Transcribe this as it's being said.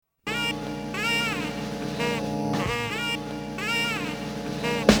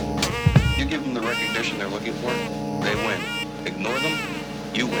they're looking for, they win. Ignore them,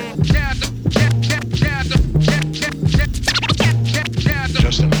 you win. Just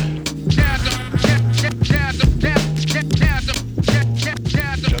a minute. Just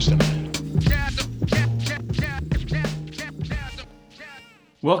a minute.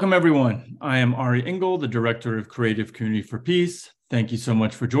 Welcome, everyone. I am Ari Engel, the Director of Creative Community for Peace. Thank you so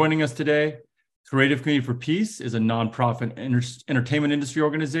much for joining us today. Creative Community for Peace is a nonprofit entertainment industry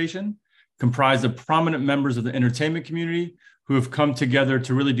organization comprised of prominent members of the entertainment community who have come together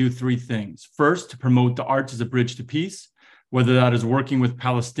to really do three things. First, to promote the arts as a bridge to peace, whether that is working with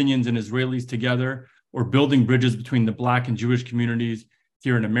Palestinians and Israelis together or building bridges between the Black and Jewish communities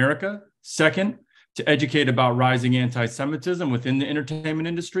here in America. Second, to educate about rising anti-Semitism within the entertainment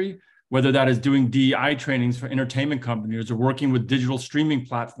industry, whether that is doing DEI trainings for entertainment companies or working with digital streaming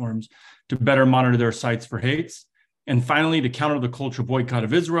platforms to better monitor their sites for hates. And finally, to counter the cultural boycott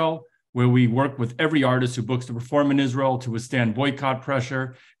of Israel, where we work with every artist who books to perform in Israel to withstand boycott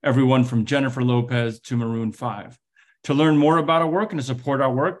pressure, everyone from Jennifer Lopez to Maroon 5. To learn more about our work and to support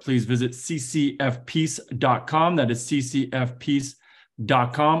our work, please visit ccfpeace.com. That is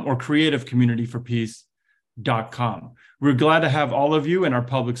ccfpeace.com or creativecommunityforpeace.com. We're glad to have all of you in our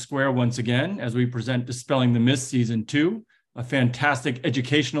public square once again as we present Dispelling the Myths Season 2, a fantastic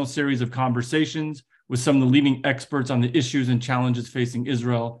educational series of conversations with some of the leading experts on the issues and challenges facing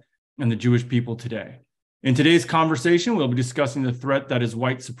Israel and the Jewish people today. In today's conversation, we'll be discussing the threat that is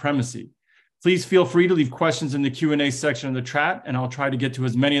white supremacy. Please feel free to leave questions in the Q&A section of the chat, and I'll try to get to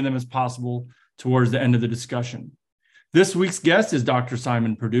as many of them as possible towards the end of the discussion. This week's guest is Dr.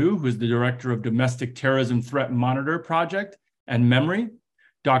 Simon Purdue, who is the Director of Domestic Terrorism Threat Monitor Project and Memory.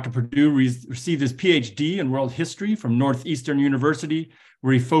 Dr. Purdue received his PhD in world history from Northeastern University,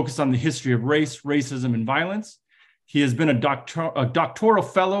 where he focused on the history of race, racism, and violence. He has been a doctoral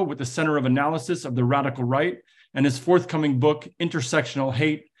fellow with the Center of Analysis of the Radical Right, and his forthcoming book, Intersectional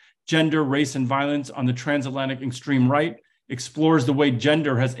Hate, Gender, Race, and Violence on the Transatlantic Extreme Right, explores the way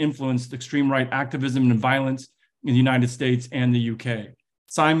gender has influenced extreme right activism and violence in the United States and the UK.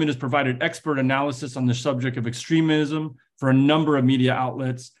 Simon has provided expert analysis on the subject of extremism for a number of media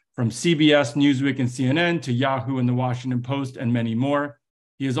outlets, from CBS, Newsweek, and CNN to Yahoo and the Washington Post, and many more.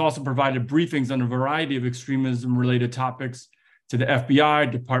 He has also provided briefings on a variety of extremism-related topics to the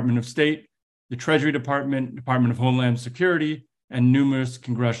FBI, Department of State, the Treasury Department, Department of Homeland Security, and numerous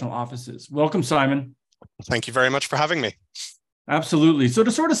congressional offices. Welcome, Simon. Thank you very much for having me. Absolutely. So to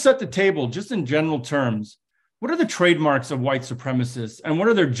sort of set the table, just in general terms, what are the trademarks of white supremacists, and what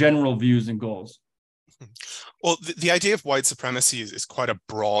are their general views and goals? Well, the idea of white supremacy is quite a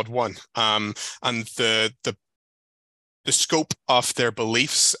broad one, and the scope of their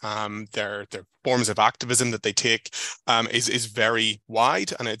beliefs, their forms of activism that they take, is very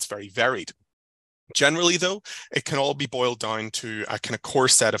wide and it's very varied. Generally, though, it can all be boiled down to a kind of core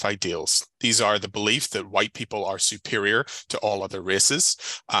set of ideals. These are the belief that white people are superior to all other races.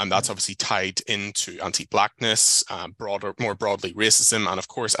 That's obviously tied into anti-Blackness, more broadly racism, and of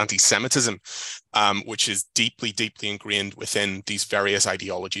course anti-Semitism, which is deeply, deeply ingrained within these various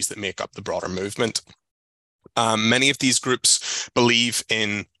ideologies that make up the broader movement. Many of these groups believe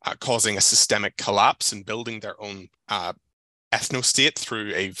in causing a systemic collapse and building their own ethno-state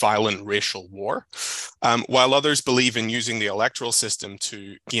through a violent racial war, while others believe in using the electoral system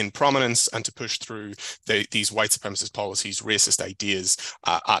to gain prominence and to push through these white supremacist policies, racist ideas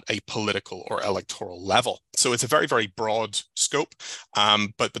at a political or electoral level. So it's a very, very broad scope,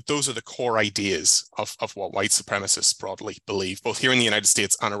 but those are the core ideas of what white supremacists broadly believe, both here in the United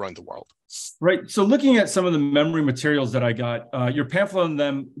States and around the world. Right. So looking at some of the memory materials that I got, your pamphlet on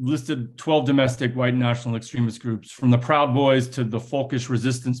them listed 12 domestic white national extremist groups, from the Proud Boys to the Folkish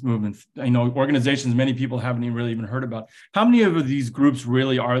Resistance Movement, organizations many people haven't really even heard about. How many of these groups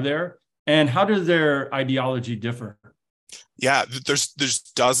really are there, and how does their ideology differ? Yeah, there's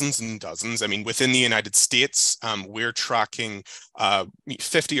dozens and dozens. I mean, within the United States, we're tracking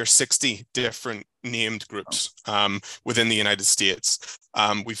 50 or 60 different named groups within the United States.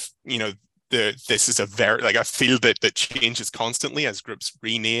 This is a I feel that changes constantly as groups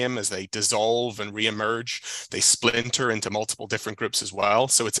rename, as they dissolve and reemerge. They splinter into multiple different groups as well.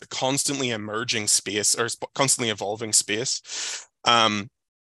 So it's a constantly emerging space, or constantly evolving space.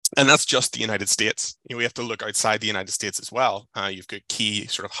 And that's just the United States. We have to look outside the United States as well. You've got key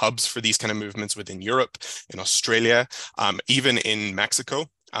sort of hubs for these kind of movements within Europe, in Australia, even in Mexico.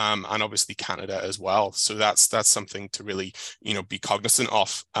 And obviously Canada as well. So that's something to really, be cognizant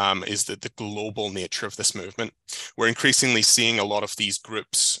of, is that the global nature of this movement. We're increasingly seeing a lot of these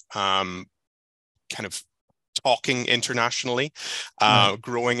groups kind of talking internationally, Right.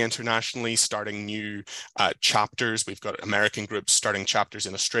 growing internationally, starting new chapters. We've got American groups starting chapters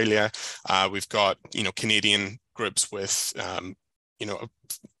in Australia. We've got, Canadian groups with,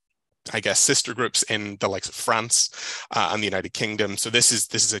 I guess, sister groups in the likes of France and the United Kingdom. So this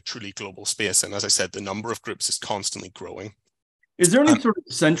is a truly global space. And as I said, the number of groups is constantly growing. Is there any sort of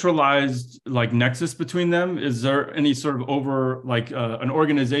centralized like nexus between them? Is there any sort of an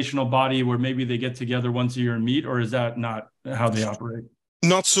organizational body where maybe they get together once a year and meet, or is that not how they operate?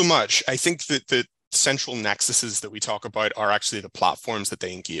 Not so much. I think that the central nexuses that we talk about are actually the platforms that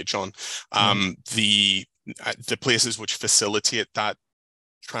they engage on. The places which facilitate that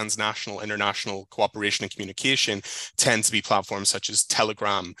transnational, international cooperation and communication tend to be platforms such as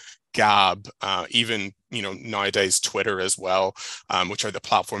Telegram, Gab, even nowadays Twitter as well, which are the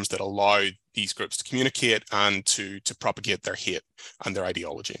platforms that allow these groups to communicate and to propagate their hate and their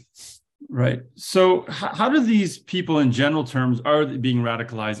ideology. Right. So how do these people in general terms are being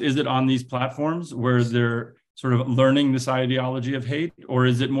radicalized? Is it on these platforms where they're sort of learning this ideology of hate, or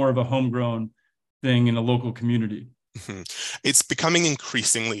is it more of a homegrown thing in a local community? It's becoming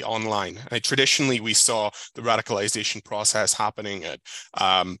increasingly online. Traditionally, we saw the radicalization process happening at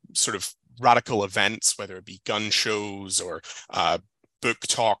sort of radical events, whether it be gun shows or book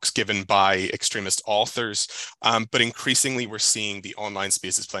talks given by extremist authors. But increasingly, we're seeing the online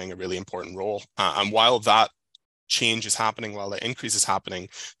space is playing a really important role. And while that change is happening, while the increase is happening,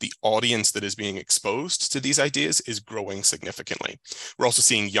 the audience that is being exposed to these ideas is growing significantly. We're also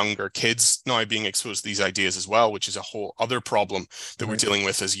seeing younger kids now being exposed to these ideas as well, which is a whole other problem that we're dealing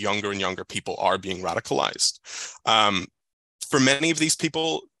with as younger and younger people are being radicalized. For many of these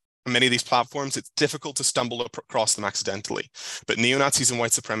people, many of these platforms, it's difficult to stumble across them accidentally. But neo-Nazis and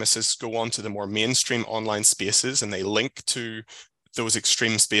white supremacists go on to the more mainstream online spaces and they link to those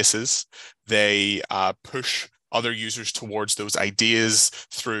extreme spaces. They push other users towards those ideas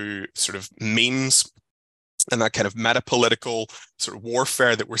through sort of memes and that kind of meta-political sort of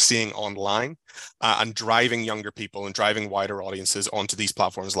warfare that we're seeing online, and driving younger people and driving wider audiences onto these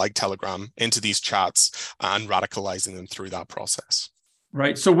platforms like Telegram, into these chats, and radicalizing them through that process.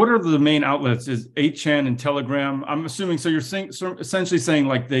 Right. So what are the main outlets? Is 8chan and Telegram? I'm assuming, so you're saying, so essentially saying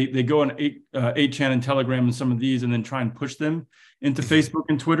like they go on 8chan and Telegram and some of these and then try and push them into Facebook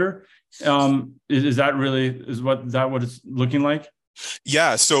and Twitter. Is that what it's looking like?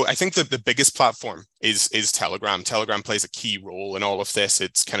 Yeah, so I think that the biggest platform is Telegram. Telegram plays a key role in all of this.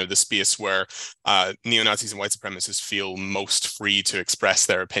 It's kind of the space where neo-Nazis and white supremacists feel most free to express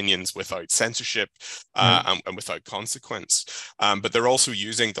their opinions without censorship and without consequence. But they're also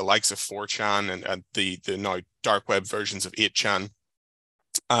using the likes of 4chan and the now dark web versions of 8chan.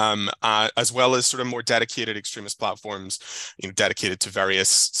 As well as sort of more dedicated extremist platforms, dedicated to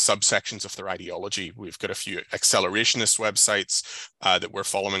various subsections of their ideology. We've got a few accelerationist websites that we're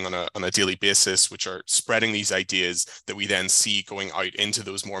following on a daily basis, which are spreading these ideas that we then see going out into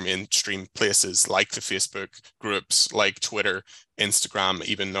those more mainstream places like the Facebook groups, like Twitter, Instagram,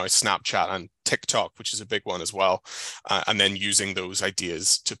 even now Snapchat and TikTok, which is a big one as well, and then using those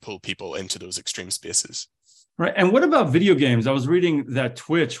ideas to pull people into those extreme spaces. Right. And what about video games? I was reading that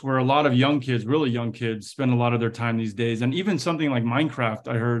Twitch, where a lot of young kids, really young kids, spend a lot of their time these days. And even something like Minecraft,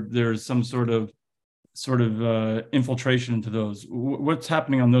 I heard there's some sort of infiltration into those. What's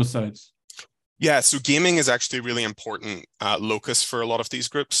happening on those sites? Yeah, so gaming is actually a really important locus for a lot of these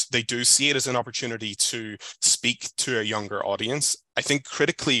groups. They do see it as an opportunity to speak to a younger audience. I think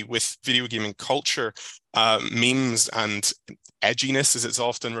critically with video gaming culture, memes and edginess, as it's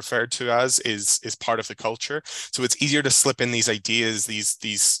often referred to as, is part of the culture. So it's easier to slip in these ideas,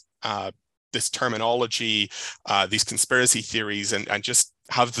 this terminology, these conspiracy theories, and just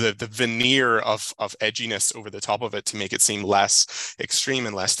have the veneer of edginess over the top of it to make it seem less extreme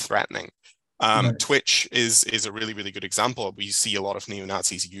and less threatening. Right. Twitch is a really, really good example. We see a lot of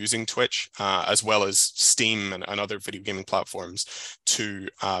neo-Nazis using Twitch, as well as Steam and other video gaming platforms to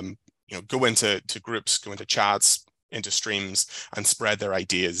go into groups, go into chats, into streams, and spread their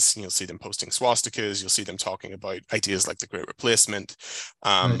ideas. You'll see them posting swastikas. You'll see them talking about ideas like the Great Replacement,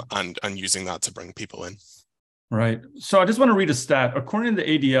 and using that to bring people in. Right. So I just want to read a stat. According to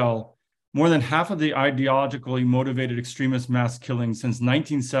the ADL, more than half of the ideologically motivated extremist mass killings since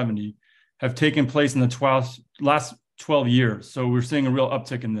 1970 have taken place in the last 12 years. So we're seeing a real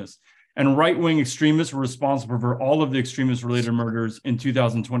uptick in this. And right-wing extremists were responsible for all of the extremist-related murders in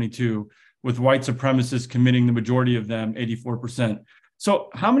 2022, with white supremacists committing the majority of them, 84%. So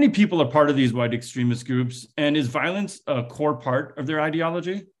how many people are part of these white extremist groups? And is violence a core part of their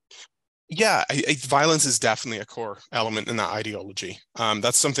ideology? Yeah, violence is definitely a core element in that ideology.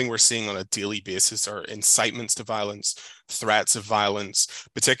 That's something we're seeing on a daily basis, are incitements to violence, threats of violence,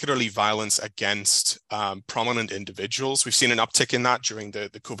 particularly violence against prominent individuals. We've seen an uptick in that during the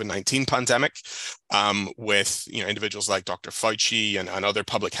COVID-19 pandemic, with individuals like Dr. Fauci and other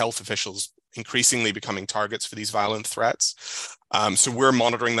public health officials increasingly becoming targets for these violent threats. So we're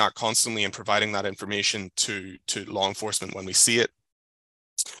monitoring that constantly and providing that information to law enforcement when we see it.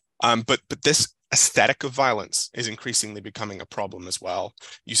 But this aesthetic of violence is increasingly becoming a problem as well.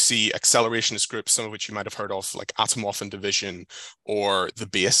 You see accelerationist groups, some of which you might have heard of, like Atomwaffen Division or the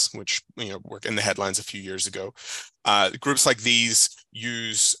Base, which were in the headlines a few years ago. Groups like these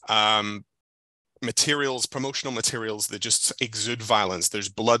use promotional materials that just exude violence. There's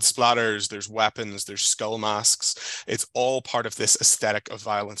blood splatters, there's weapons, there's skull masks. It's all part of this aesthetic of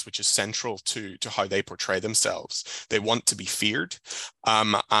violence, which is central to how they portray themselves. They want to be feared.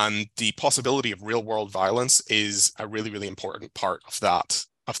 And the possibility of real world violence is a really, really important part of that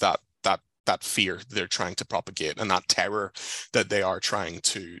fear they're trying to propagate and that terror that they are trying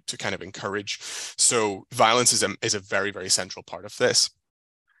to kind of encourage. So violence is a very, very central part of this.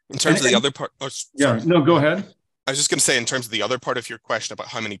 In terms of the other part, yeah, no, go ahead. I was just going to say, in terms of the other part of your question about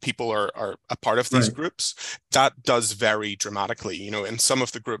how many people are a part of these groups, that does vary dramatically. In some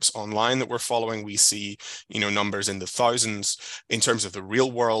of the groups online that we're following, we see, numbers in the thousands. In terms of the real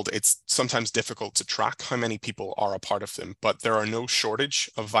world, it's sometimes difficult to track how many people are a part of them, but there are no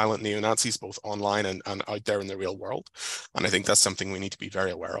shortage of violent neo-Nazis, both online and out there in the real world. And I think that's something we need to be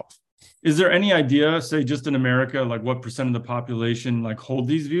very aware of. Is there any idea, say just in America, like what percent of the population like hold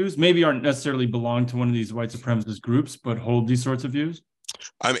these views? Maybe aren't necessarily belong to one of these white supremacist groups, but hold these sorts of views?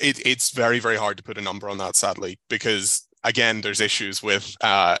 It's very, very hard to put a number on that, sadly, because again, there's issues with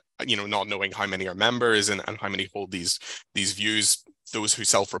not knowing how many are members and how many hold these views. Those who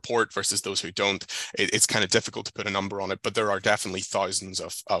self-report versus those who don't, it's kind of difficult to put a number on it, but there are definitely thousands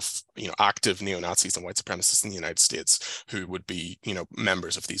of active neo-Nazis and white supremacists in the United States who would be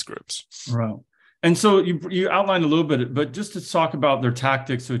members of these groups. Right. And so you outlined a little bit, but just to talk about their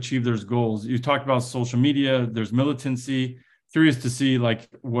tactics to achieve their goals, you talked about social media, there's militancy. Curious to see like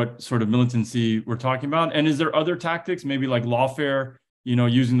what sort of militancy we're talking about. And is there other tactics, maybe like lawfare,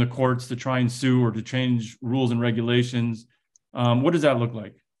 using the courts to try and sue or to change rules and regulations? What does that look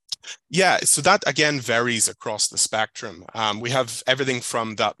like? Yeah, so that again varies across the spectrum. We have everything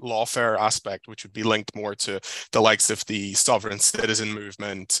from that lawfare aspect, which would be linked more to the likes of the sovereign citizen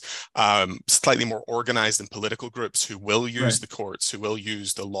movement, slightly more organized and political groups who will use the courts, who will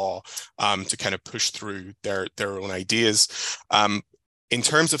use the law to kind of push through their own ideas. In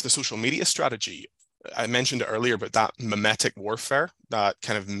terms of the social media strategy, I mentioned earlier about that mimetic warfare, that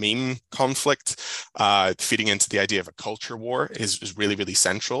kind of meme conflict, feeding into the idea of a culture war is really, really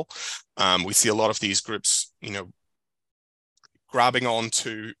central. We see a lot of these groups, grabbing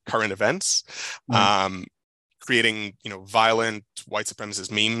onto current events, creating, violent white supremacist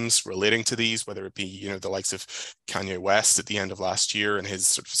memes relating to these, whether it be, the likes of Kanye West at the end of last year and his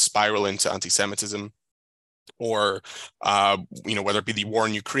sort of spiral into anti-Semitism. Or, whether it be the war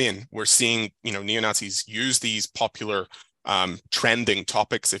in Ukraine, we're seeing, neo-Nazis use these popular trending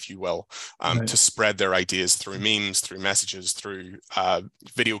topics, if you will, to spread their ideas through memes, through messages, through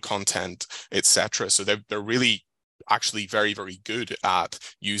video content, etc. So they're really actually very, very good at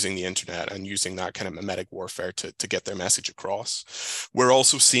using the internet and using that kind of mimetic warfare to get their message across. We're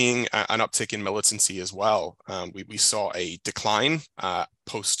also seeing an uptick in militancy as well. We saw a decline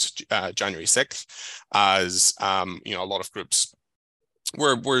post January 6th as a lot of groups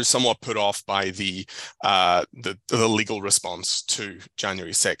were somewhat put off by the legal response to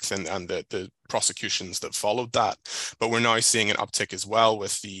January 6th and the prosecutions that followed that. But we're now seeing an uptick as well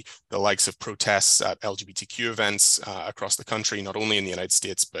with the likes of protests at LGBTQ events across the country, not only in the United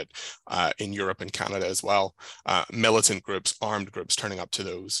States, but in Europe and Canada as well. Militant groups, armed groups turning up to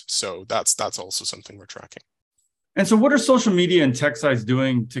those. So that's also something we're tracking. And so what are social media and tech sites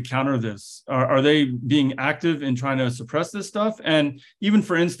doing to counter this? Are they being active in trying to suppress this stuff? And even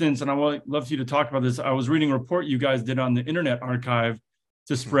for instance, and I would love for you to talk about this, I was reading a report you guys did on the Internet Archive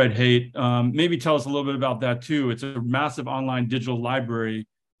to spread hate. Maybe tell us a little bit about that too. It's a massive online digital library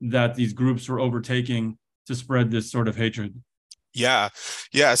that these groups were overtaking to spread this sort of hatred. Yeah.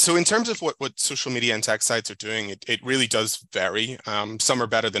 So in terms of what social media and tech sites are doing, it really does vary. Some are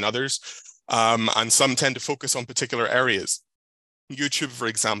better than others. And some tend to focus on particular areas. YouTube, for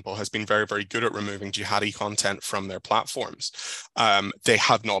example, has been very, very good at removing jihadi content from their platforms. They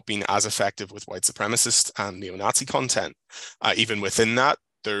have not been as effective with white supremacist and neo-Nazi content. Even within that,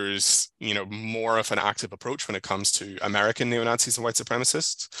 there's, more of an active approach when it comes to American neo-Nazis and white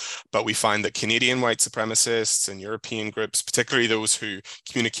supremacists, but we find that Canadian white supremacists and European groups, particularly those who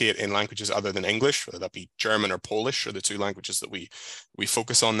communicate in languages other than English, whether that be German or Polish, or the two languages that we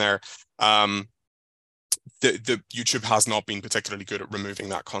focus on there, the YouTube has not been particularly good at removing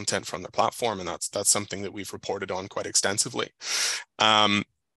that content from their platform, and that's something that we've reported on quite extensively.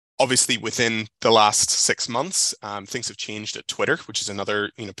 Obviously, within the last 6 months, things have changed at Twitter, which is another,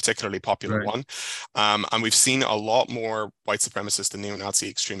 particularly popular one. And we've seen a lot more white supremacist and neo-Nazi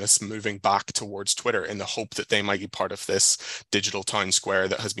extremists moving back towards Twitter in the hope that they might be part of this digital town square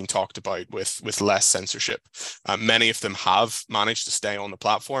that has been talked about with less censorship. Many of them have managed to stay on the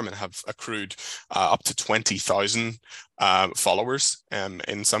platform and have accrued up to 20,000 followers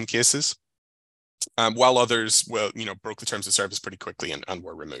in some cases. While others, broke the terms of service pretty quickly and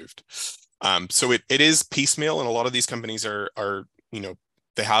were removed. So it is piecemeal, and a lot of these companies are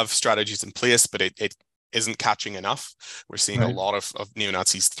they have strategies in place, but it isn't catching enough. We're seeing a lot of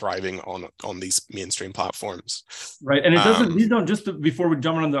neo-Nazis thriving on these mainstream platforms. Right, and it doesn't. These don't just before we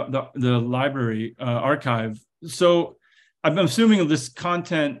jump on the library archive. So I'm assuming this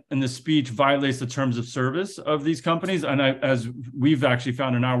content and the speech violates the terms of service of these companies, and as we've actually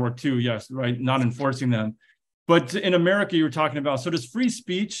found in our work too, yes, right, not enforcing them. But in America, you were talking about, so does free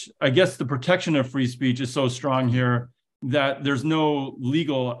speech, I guess the protection of free speech is so strong here that there's no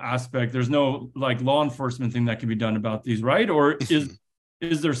legal aspect, there's no like law enforcement thing that can be done about these, right? Or is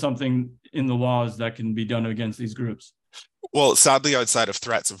there something in the laws that can be done against these groups? Well, sadly, outside of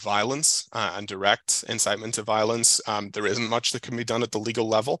threats of violence and direct incitement to violence, there isn't much that can be done at the legal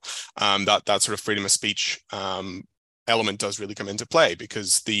level. That sort of freedom of speech element does really come into play,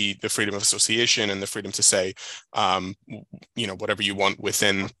 because the freedom of association and the freedom to say, whatever you want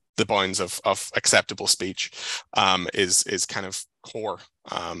within the bounds of acceptable speech is kind of core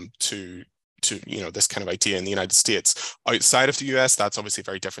to this kind of idea in the United States. Outside of the US, that's obviously a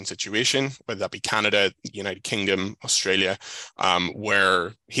very different situation, whether that be Canada, United Kingdom, Australia,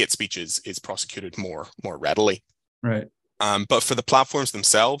 where hate speech is prosecuted more readily. Right. But for the platforms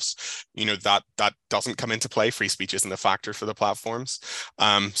themselves, that doesn't come into play. Free speech isn't a factor for the platforms.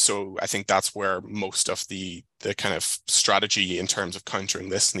 So I think that's where most of the kind of strategy in terms of countering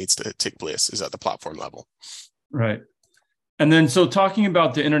this needs to take place, is at the platform level. Right. And then, so talking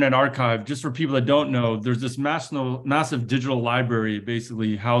about the Internet Archive, just for people that don't know, there's this massive digital library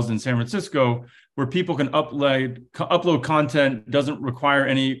basically housed in San Francisco where people can upload content, doesn't require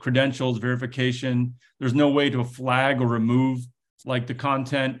any credentials, verification. There's no way to flag or remove like the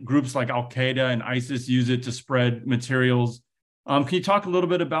content. Groups like Al-Qaeda and ISIS use it to spread materials. Can you talk a little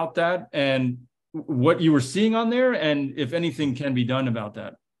bit about that and what you were seeing on there, and if anything can be done about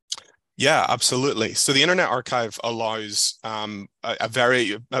that? Yeah, absolutely. So the Internet Archive allows a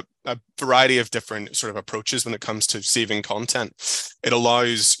variety of different sort of approaches when it comes to saving content. It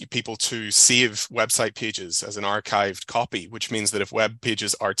allows people to save website pages as an archived copy, which means that if web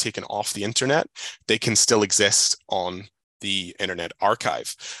pages are taken off the internet, they can still exist on the Internet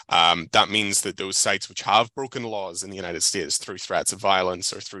Archive. That means that those sites which have broken laws in the United States through threats of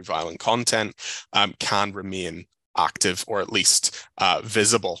violence or through violent content can remain active, or at least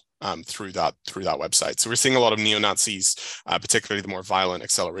visible through that website. So we're seeing a lot of neo-Nazis, particularly the more violent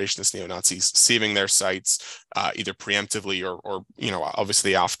accelerationist neo-Nazis, saving their sites either preemptively or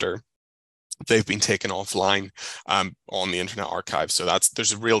obviously after they've been taken offline on the Internet Archive. So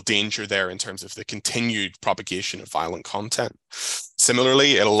there's a real danger there in terms of the continued propagation of violent content.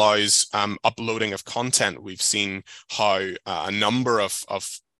 Similarly, it allows uploading of content. We've seen how a number of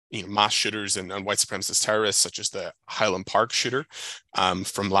mass shooters and white supremacist terrorists, such as the Highland Park shooter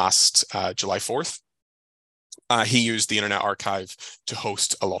from last July 4th. He used the Internet Archive to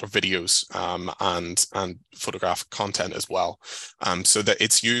host a lot of videos and photographic content as well. So that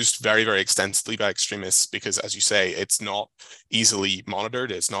it's used very, very extensively by extremists because, as you say, it's not easily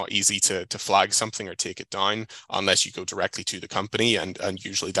monitored. It's not easy to flag something or take it down unless you go directly to the company. And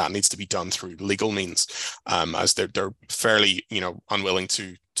usually that needs to be done through legal means, as they're fairly, unwilling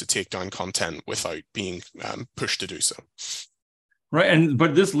to take down content without being pushed to do so. Right,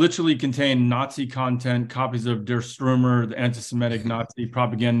 but this literally contained Nazi content, copies of Der Stürmer, the anti-Semitic Nazi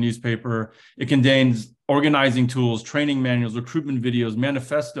propaganda newspaper. It contains organizing tools, training manuals, recruitment videos,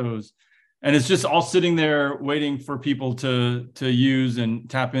 manifestos, and it's just all sitting there waiting for people to use and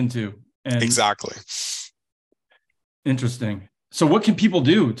tap into. And exactly. Interesting. So what can people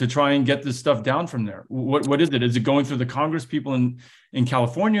do to try and get this stuff down from there? What is it? Is it going through the Congress people in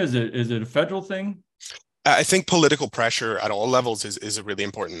California? Is it a federal thing? I think political pressure at all levels is a really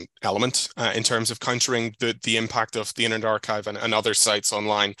important element in terms of countering the impact of the Internet Archive and other sites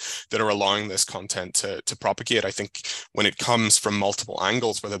online that are allowing this content to propagate. I think when it comes from multiple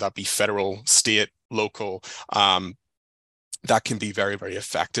angles, whether that be federal, state, local, that can be very, very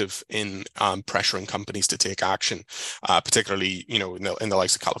effective in pressuring companies to take action, particularly, in the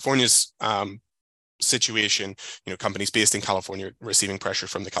likes of California's situation. Companies based in California receiving pressure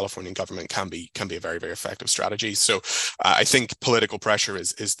from the Californian government can be a very, very effective strategy. So I think political pressure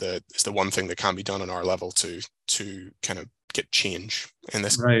is the one thing that can be done on our level to kind of get change in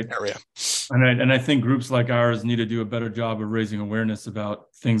this area. And I think groups like ours need to do a better job of raising awareness about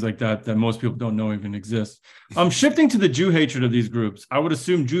things like that most people don't know even exist. Shifting to the Jew hatred of these groups, I would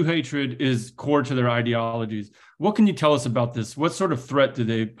assume Jew hatred is core to their ideologies. What can you tell us about this? What sort of threat do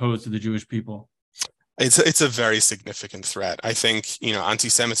they pose to the Jewish people? It's a very significant threat. I think,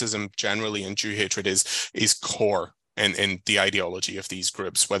 anti-Semitism generally and Jew hatred is core in the ideology of these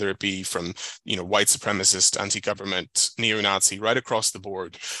groups, whether it be from, white supremacist, anti-government, neo-Nazi, right across the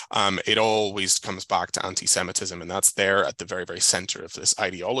board. It always comes back to anti-Semitism, and that's there at the very, very center of this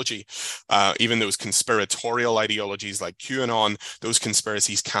ideology. Even those conspiratorial ideologies like QAnon, those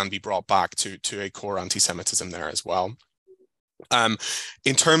conspiracies can be brought back to a core anti-Semitism there as well.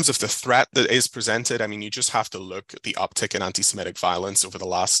 In terms of the threat that is presented, I mean, you just have to look at the uptick in anti-Semitic violence over the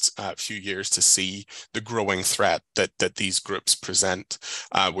last few years to see the growing threat that these groups present.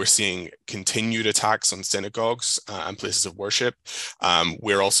 We're seeing continued attacks on synagogues and places of worship.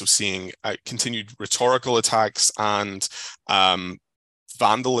 We're also seeing continued rhetorical attacks and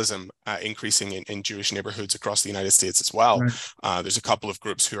vandalism increasing in Jewish neighborhoods across the United States as well. Right. There's a couple of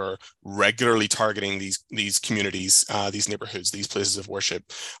groups who are regularly targeting these communities, these neighborhoods, these places of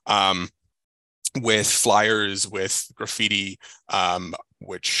worship, with flyers, with graffiti,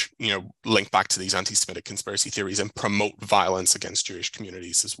 which link back to these anti-Semitic conspiracy theories and promote violence against Jewish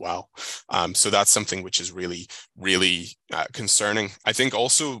communities as well. So that's something which is really, really concerning. I think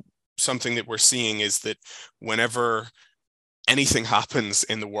also something that we're seeing is that whenever anything happens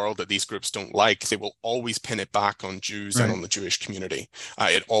in the world that these groups don't like, they will always pin it back on Jews and on the Jewish community.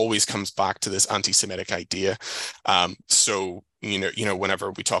 It always comes back to this anti-Semitic idea. So,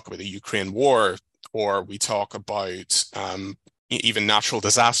 whenever we talk about the Ukraine war, or we talk about even natural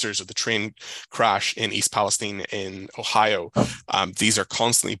disasters or the train crash in East Palestine in Ohio, these are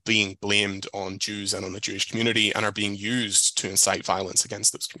constantly being blamed on Jews and on the Jewish community and are being used to incite violence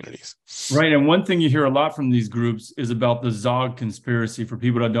against those communities. Right. And one thing you hear a lot from these groups is about the Zog conspiracy. For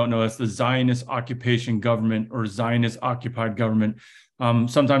people that don't know, that's the Zionist occupation government or Zionist occupied government,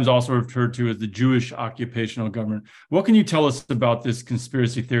 sometimes also referred to as the Jewish occupational government. What can you tell us about this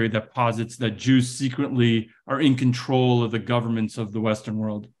conspiracy theory that posits that Jews secretly are in control of the governments of the Western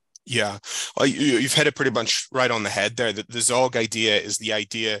world? Yeah, well, you've hit it pretty much right on the head there. The Zog idea is the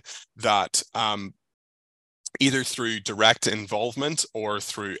idea that either through direct involvement or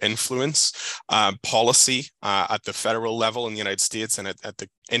through influence, policy at the federal level in the United States and at the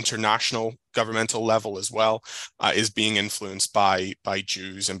international governmental level as well, is being influenced by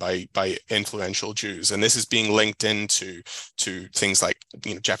Jews and by influential Jews. And this is being linked into things like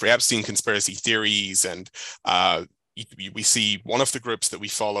Jeffrey Epstein conspiracy theories, and we see one of the groups that we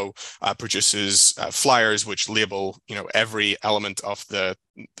follow produces flyers which label every element of the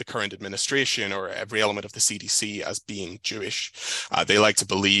current administration or every element of the CDC as being Jewish. They like to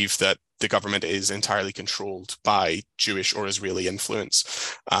believe that the government is entirely controlled by Jewish or Israeli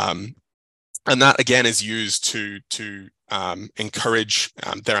influence. And that again is used to encourage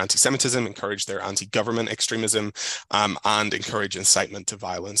their anti-Semitism, encourage their anti-government extremism, and encourage incitement to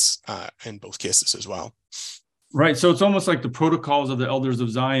violence in both cases as well. Right. So it's almost like the protocols of the Elders of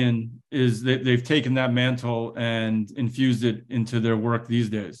Zion is that they've taken that mantle and infused it into their work these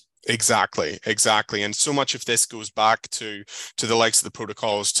days. Exactly. And so much of this goes back to the likes of the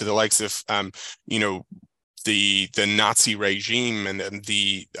protocols, to the likes of, the Nazi regime and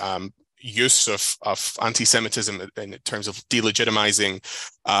the use of anti-Semitism in terms of delegitimizing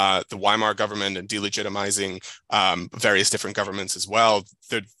the Weimar government and delegitimizing various different governments as well.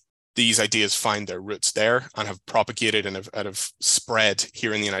 These ideas find their roots there and have propagated and have spread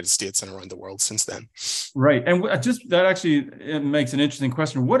here in the United States and around the world since then. Right. And that actually it makes an interesting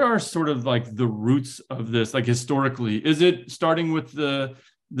question. What are sort of like the roots of this, like historically? Is it starting with the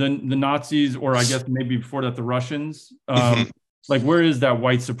Nazis, or I guess maybe before that, the Russians? Like, where is that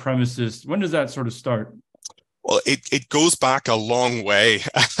white supremacist? When does that sort of start? Well, it goes back a long way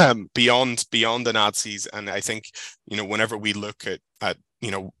beyond the Nazis. And I think, whenever we look at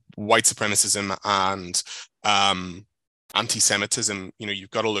white supremacism and anti-Semitism, you've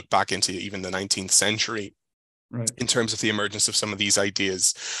got to look back into even the 19th century. Right. In terms of the emergence of some of these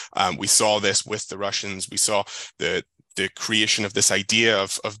ideas. We saw this with the Russians. We saw the creation of this idea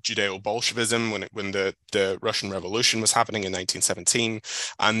of Judeo-Bolshevism when the Russian Revolution was happening in 1917,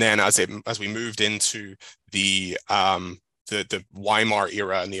 and then as we moved into the Weimar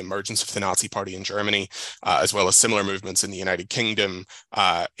era and the emergence of the Nazi Party in Germany, as well as similar movements in the United Kingdom,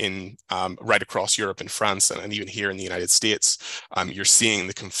 in right across Europe and France, and even here in the United States, you're seeing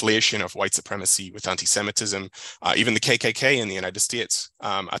the conflation of white supremacy with anti-Semitism. Even the KKK in the United States,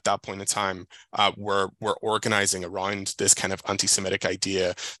 at that point in time, were organizing around this kind of anti-Semitic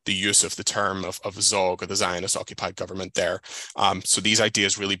idea, the use of the term of Zog, or the Zionist-occupied government there. So these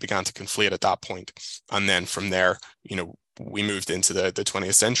ideas really began to conflate at that point, and then from there, we moved into the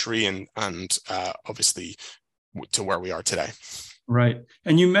 20th century and obviously to where we are today. Right.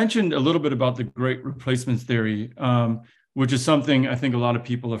 And you mentioned a little bit about the Great Replacement theory, which is something I think a lot of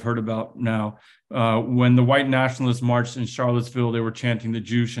people have heard about now. When the white nationalists marched in Charlottesville, they were chanting, "The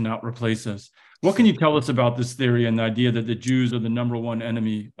Jews should not replace us." What can you tell us about this theory and the idea that the Jews are the number one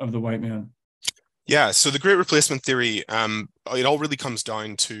enemy of the white man? Yeah, so the Great Replacement theory, it all really comes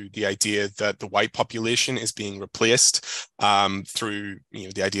down to the idea that the white population is being replaced through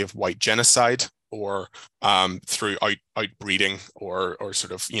the idea of white genocide, or through outbreeding, or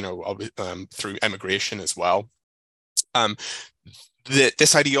sort of through emigration as well.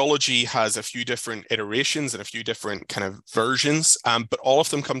 This ideology has a few different iterations and a few different kind of versions, but all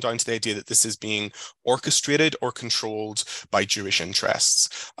of them come down to the idea that this is being orchestrated or controlled by Jewish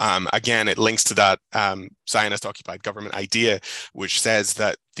interests. Again, it links to that Zionist-occupied government idea, which says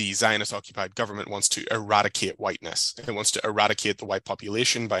that the Zionist-occupied government wants to eradicate whiteness. It wants to eradicate the white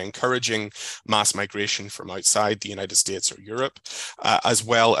population by encouraging mass migration from outside the United States or Europe, as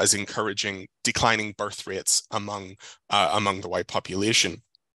well as encouraging declining birth rates among the white population.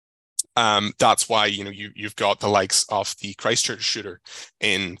 That's why you've got the likes of the Christchurch shooter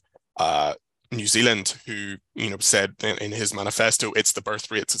in New Zealand, who said in his manifesto, "It's the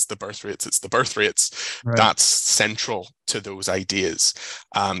birth rates, it's the birth rates, it's the birth rates." Right. That's central to those ideas.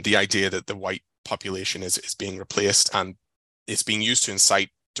 The idea that the white population is being replaced, and it's being used to incite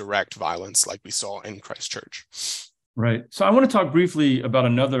direct violence, like we saw in Christchurch. Right. So I want to talk briefly about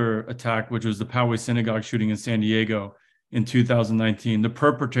another attack, which was the Poway Synagogue shooting in San Diego in 2019. The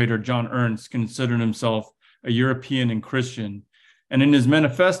perpetrator, John Ernst, considered himself a European and Christian. And in his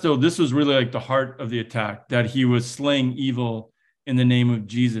manifesto, this was really like the heart of the attack, that he was slaying evil in the name of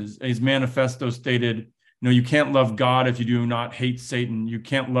Jesus. His manifesto stated, you can't love God if you do not hate Satan. You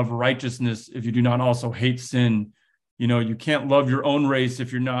can't love righteousness if you do not also hate sin. You can't love your own race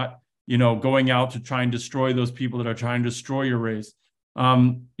if you're not going out to try and destroy those people that are trying to destroy your race.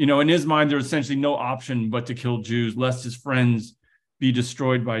 In his mind, there's essentially no option but to kill Jews, lest his friends be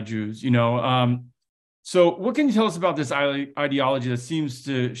destroyed by Jews. So what can you tell us about this ideology that seems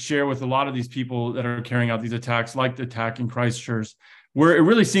to share with a lot of these people that are carrying out these attacks, like the attack in Christchurch, where it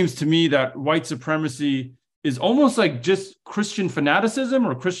really seems to me that white supremacy is almost like just Christian fanaticism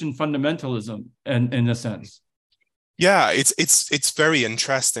or Christian fundamentalism in a sense? Yeah, it's very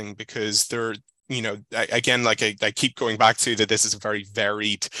interesting, because there, again, like I keep going back to that, this is a very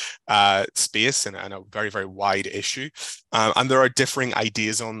varied space and a very, very wide issue. And there are differing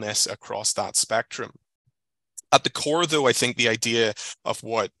ideas on this across that spectrum. At the core, though, I think the idea of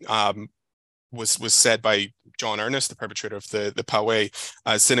what was said by John Ernest, the perpetrator of the Poway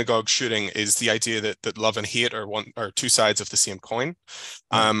synagogue shooting, is the idea that love and hate are two sides of the same coin.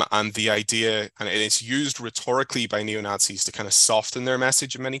 And the idea, and it's used rhetorically by neo-Nazis to kind of soften their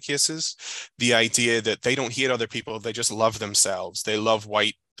message in many cases, the idea that they don't hate other people, they just love themselves. They love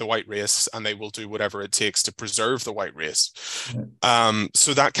the white race, and they will do whatever it takes to preserve the white race.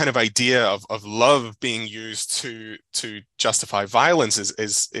 So that kind of idea of love being used to justify violence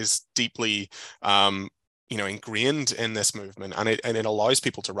is deeply ingrained in this movement, and it allows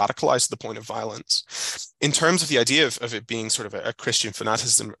people to radicalize to the point of violence. In terms of the idea of it being sort of a Christian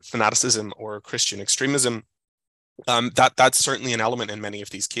fanaticism or Christian extremism, that's certainly an element in many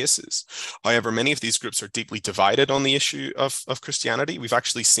of these cases. However, many of these groups are deeply divided on the issue of Christianity. We've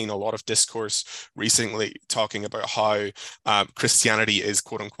actually seen a lot of discourse recently talking about how Christianity is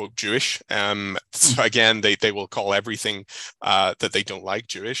quote unquote Jewish. So again, they will call everything that they don't like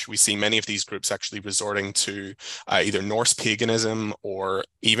Jewish. We see many of these groups actually resorting to either Norse paganism or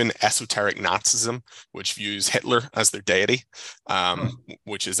even esoteric Nazism, which views Hitler as their deity,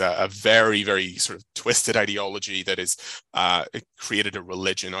 which is a very, very sort of twisted ideology that is created a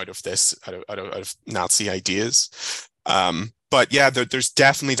religion out of this, out of Nazi ideas. But yeah, there's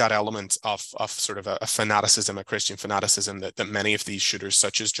definitely that element of sort of a fanaticism, a Christian fanaticism that many of these shooters,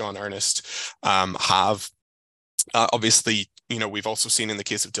 such as John Earnest, have. Obviously, we've also seen in the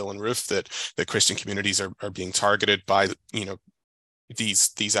case of Dylan Roof that Christian communities are being targeted by,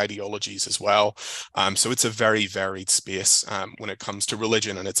 these ideologies as well. So it's a very varied space when it comes to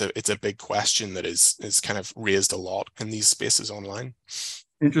religion, and it's a big question that is kind of raised a lot in these spaces online.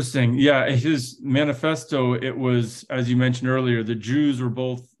 Interesting. Yeah, his manifesto, it was, as you mentioned earlier, the Jews were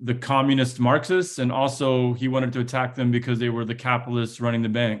both the communist Marxists, and also he wanted to attack them because they were the capitalists running the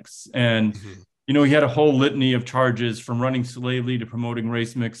banks. And, he had a whole litany of charges, from running slavery to promoting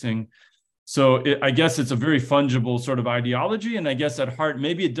race mixing. So I guess it's a very fungible sort of ideology. And I guess at heart,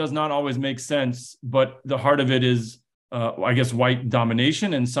 maybe it does not always make sense, but the heart of it is, I guess, white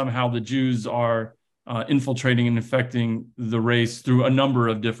domination. And somehow the Jews are infiltrating and affecting the race through a number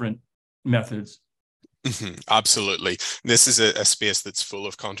of different methods. Absolutely. This is a space that's full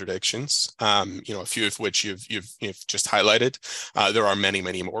of contradictions, a few of which you've just highlighted. There are many,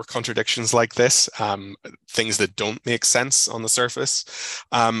 many more contradictions like this, things that don't make sense on the surface.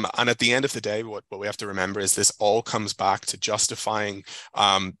 And at the end of the day, what we have to remember is this all comes back to justifying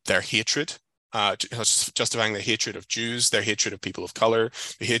their hatred. Justifying the hatred of Jews, their hatred of people of color,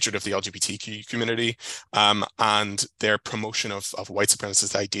 the hatred of the LGBTQ community, and their promotion of white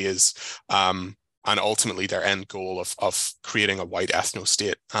supremacist ideas, and ultimately their end goal of creating a white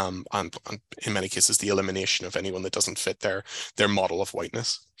ethno-state, and in many cases the elimination of anyone that doesn't fit their model of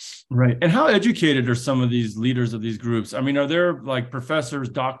whiteness. Right. And how educated are some of these leaders of these groups? I mean, are there like professors,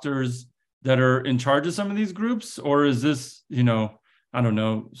 doctors that are in charge of some of these groups, or is this, I don't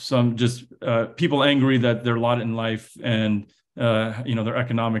know, some just people angry that their lot in life and their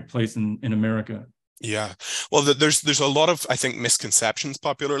economic place in America? Yeah, well, there's a lot of, I think, misconceptions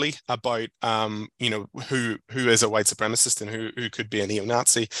popularly about who is a white supremacist and who could be a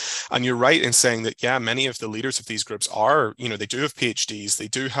neo-Nazi. And you're right in saying that, yeah, many of the leaders of these groups are, they do have PhDs, they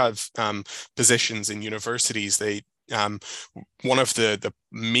do have positions in universities. They one of the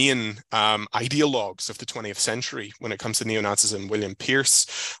main ideologues of the 20th century when it comes to neo-Nazism, William Pierce,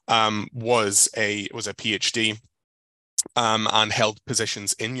 was a PhD. And held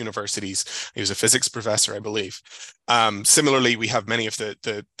positions in universities. He was a physics professor, I believe. Similarly, we have many of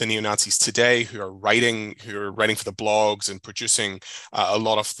the neo-Nazis today who are writing for the blogs and producing a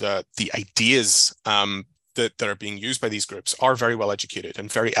lot of the ideas that are being used by these groups are very well educated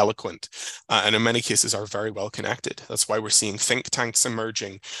and very eloquent, and in many cases are very well connected. That's why we're seeing think tanks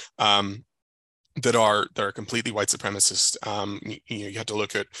emerging that are completely white supremacist. You had to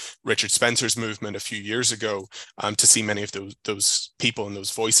look at Richard Spencer's movement a few years ago to see many of those people and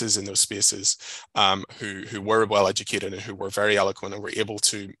those voices in those spaces who were well educated and who were very eloquent and were able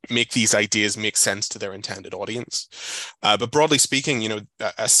to make these ideas make sense to their intended audience. But broadly speaking,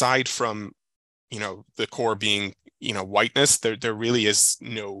 aside from the core being whiteness, there really is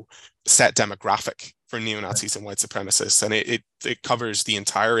no set demographic for neo-Nazis and white supremacists, and it covers the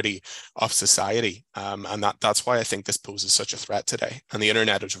entirety of society, and that's why I think this poses such a threat today, and the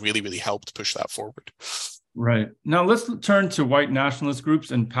internet has really, really helped push that forward. Right. Now let's turn to white nationalist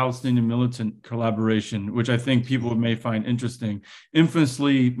groups and Palestinian militant collaboration, which I think people may find interesting.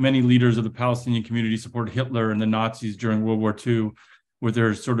 Infamously, many leaders of the Palestinian community supported Hitler and the Nazis during World War II with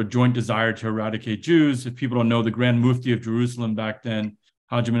their sort of joint desire to eradicate Jews. If people don't know, the Grand Mufti of Jerusalem back then,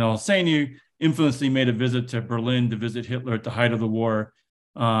 Haji al-Husseini, infamously made a visit to Berlin to visit Hitler at the height of the war.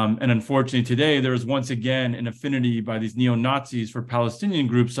 And unfortunately today, there is once again an affinity by these neo-Nazis for Palestinian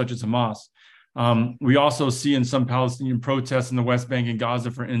groups such as Hamas. We also see in some Palestinian protests in the West Bank and Gaza,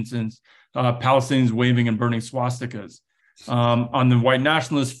 for instance, Palestinians waving and burning swastikas. On the white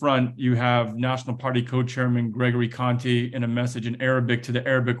nationalist front, you have National Party co-chairman Gregory Conti in a message in Arabic to the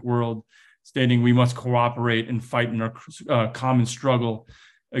Arabic world stating we must cooperate and fight in our common struggle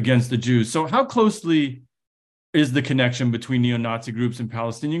against the Jews. So how closely is the connection between neo-Nazi groups and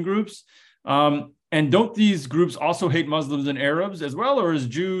Palestinian groups? And don't these groups also hate Muslims and Arabs as well? Or is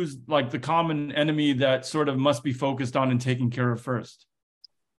Jews like the common enemy that sort of must be focused on and taken care of first?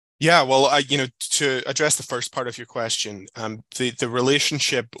 Yeah, well, to address the first part of your question, the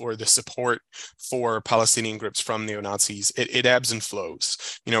relationship or the support for Palestinian groups from neo-Nazis, it ebbs and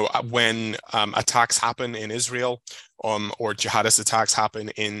flows. When attacks happen in Israel, or jihadist attacks happen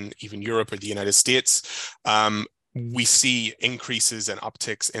in even Europe or the United States, we see increases and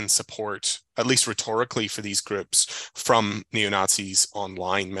upticks in support, at least rhetorically, for these groups from neo-Nazis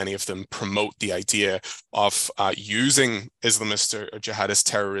online. Many of them promote the idea of using Islamist or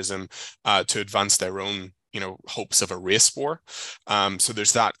jihadist terrorism to advance their own, hopes of a race war. So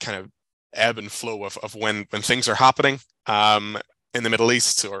there's that kind of ebb and flow of when things are happening, in the Middle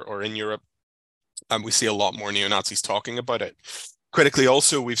East or in Europe. We see a lot more neo-Nazis talking about it. Critically,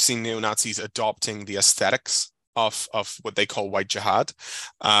 also, we've seen neo-Nazis adopting the aesthetics of what they call white jihad,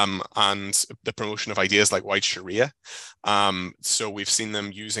 and the promotion of ideas like white Sharia. So we've seen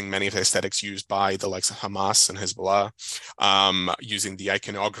them using many of the aesthetics used by the likes of Hamas and Hezbollah, using the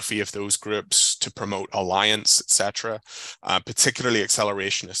iconography of those groups to promote alliance, etc. Particularly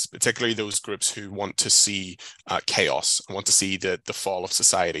accelerationists, particularly those groups who want to see chaos and want to see the fall of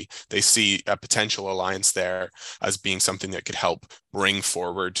society. They see a potential alliance there as being something that could help bring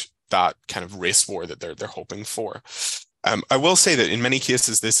forward that kind of race war that they're hoping for. I will say that in many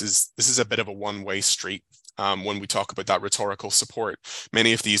cases, this is a bit of a one-way street. When we talk about that rhetorical support,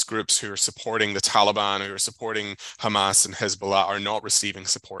 many of these groups who are supporting the Taliban, who are supporting Hamas and Hezbollah, are not receiving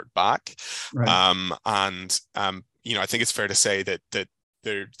support back. Right. I think it's fair to say that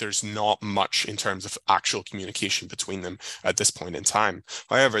there's not much in terms of actual communication between them at this point in time.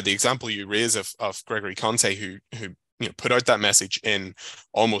 However, the example you raise of Gregory Conte, who put out that message in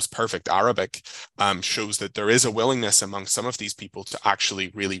almost perfect Arabic, shows that there is a willingness among some of these people to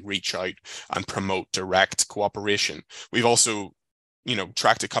actually really reach out and promote direct cooperation. We've also,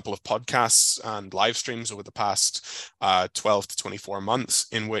 tracked a couple of podcasts and live streams over the past 12 to 24 months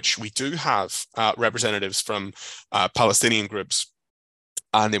in which we do have representatives from Palestinian groups,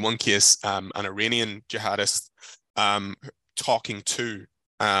 and in one case, an Iranian jihadist talking to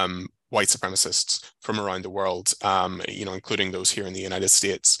white supremacists from around the world, including those here in the United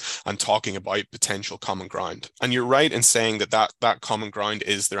States, and talking about potential common ground. And you're right in saying that common ground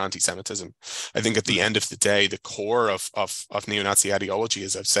is their anti-Semitism. I think at the end of the day, the core of neo-Nazi ideology,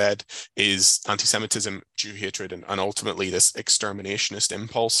 as I've said, is anti-Semitism, Jew hatred, and ultimately this exterminationist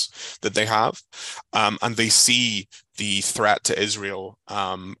impulse that they have. And they see the threat to Israel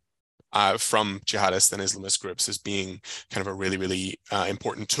from jihadist and Islamist groups as being kind of a really, really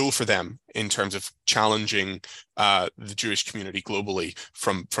important tool for them in terms of challenging the Jewish community globally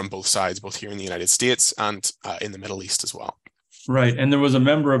from both sides, both here in the United States and in the Middle East as well. Right. And there was a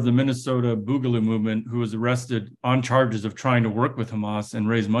member of the Minnesota Boogaloo movement who was arrested on charges of trying to work with Hamas and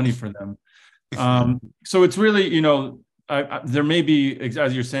raise money for them. So it's really, there may be,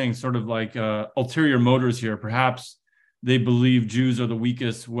 as you're saying, sort of like ulterior motives here. Perhaps they believe Jews are the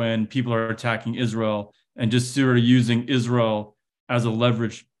weakest when people are attacking Israel and just sort of using Israel as a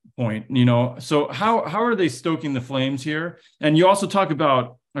leverage point, So how are they stoking the flames here? And you also talk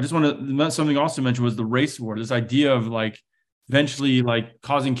about, something also mentioned was the race war, this idea of eventually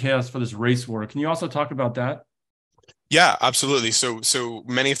causing chaos for this race war. Can you also talk about that? Yeah, absolutely. So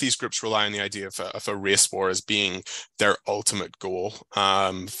many of these groups rely on the idea of a race war as being their ultimate goal,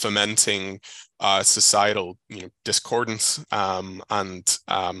 fomenting societal, discordance and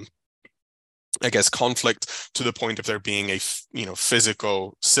I guess conflict to the point of there being a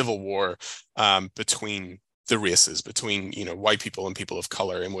physical civil war between the races, between white people and people of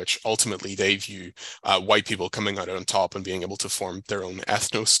color, in which ultimately they view white people coming out on top and being able to form their own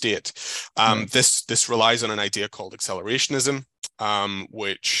ethno-state. This relies on an idea called accelerationism,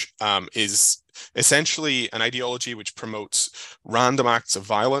 which is essentially an ideology which promotes random acts of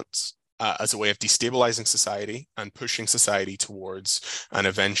violence as a way of destabilizing society and pushing society towards an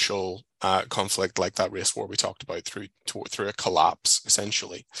eventual conflict like that race war we talked about through a collapse,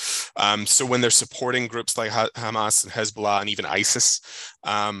 essentially. So when they're supporting groups like Hamas and Hezbollah and even ISIS,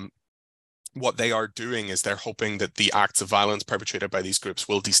 what they are doing is they're hoping that the acts of violence perpetrated by these groups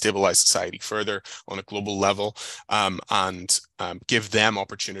will destabilize society further on a global level, and give them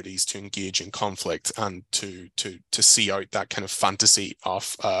opportunities to engage in conflict and to see out that kind of fantasy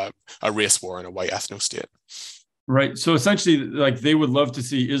of a race war and a white ethno-state. Right. So essentially, they would love to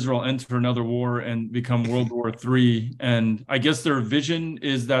see Israel enter another war and become World War III. And I guess their vision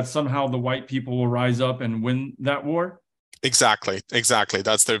is that somehow the white people will rise up and win that war. Exactly.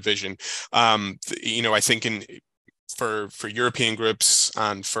 That's their vision. I think for European groups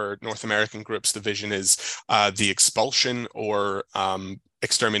and for North American groups, the vision is the expulsion or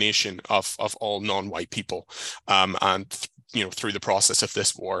extermination of all non-white people, and through the process of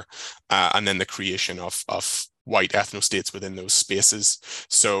this war, and then the creation of white ethno-states within those spaces.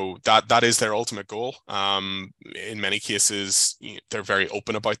 So that is their ultimate goal. In many cases, they're very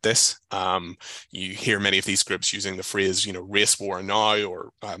open about this. You hear many of these groups using the phrase, race war now,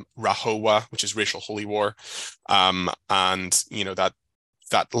 or Rahowa, which is racial holy war. And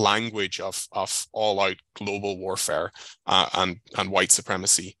that language of all-out global warfare and white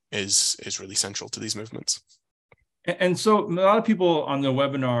supremacy is really central to these movements. And so a lot of people on the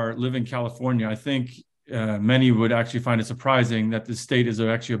webinar live in California. I think many would actually find it surprising that the state is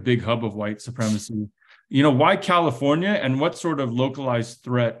actually a big hub of white supremacy. Why California, and what sort of localized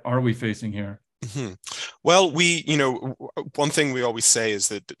threat are we facing here? Mm-hmm. Well, one thing we always say is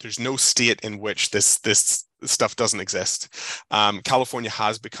that there's no state in which this stuff doesn't exist. California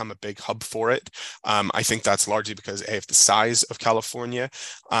has become a big hub for it. I think that's largely because of the size of California,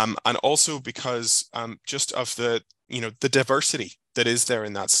 and also because just of the diversity that is there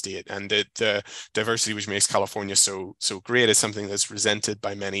in that state, and the diversity which makes California so great is something that's resented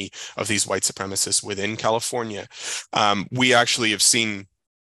by many of these white supremacists within California. We actually have seen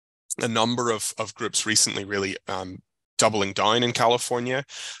a number of groups recently really doubling down in California.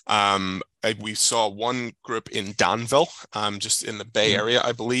 We saw one group in Danville, just in the Bay Area,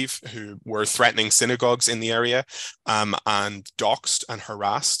 I believe, who were threatening synagogues in the area, and doxed and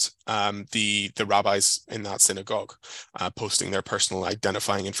harassed the rabbis in that synagogue, posting their personal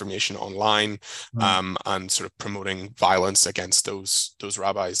identifying information online, and sort of promoting violence against those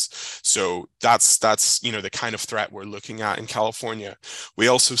rabbis. So that's the kind of threat we're looking at in California. We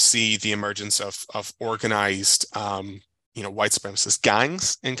also see the emergence of organized white supremacist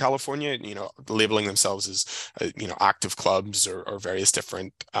gangs in California, labeling themselves as, active clubs or various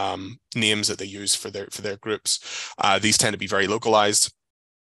different names that they use for their groups. These tend to be very localized,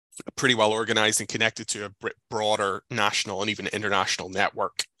 pretty well organized, and connected to a broader national and even international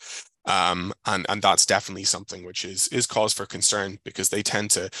network. And that's definitely something which is cause for concern, because they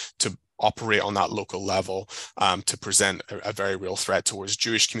tend to operate on that local level, to present a very real threat towards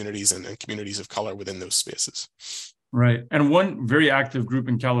Jewish communities and communities of color within those spaces. Right. And one very active group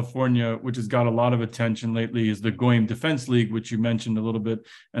in California, which has got a lot of attention lately, is the Goyim Defense League, which you mentioned a little bit,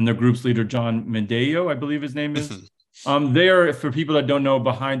 and their group's leader, John Medeo, I believe his name is. They are, for people that don't know,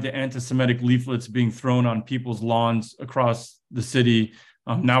 behind the anti-Semitic leaflets being thrown on people's lawns across the city,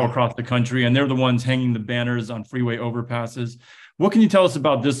 now across the country, and they're the ones hanging the banners on freeway overpasses. What can you tell us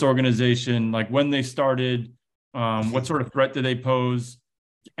about this organization, like when they started, what sort of threat do they pose,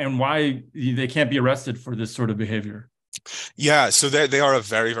 and why they can't be arrested for this sort of behavior? Yeah, so they are a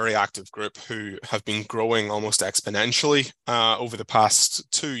very, very active group who have been growing almost exponentially over the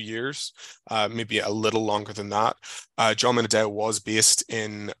past 2 years, maybe a little longer than that. John Minadeo was based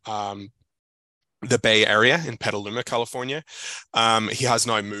in the Bay Area in Petaluma, California. He has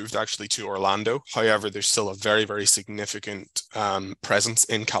now moved actually to Orlando. However, there's still a very, very significant presence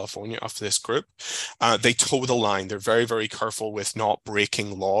in California of this group. They toe the line. They're very, very careful with not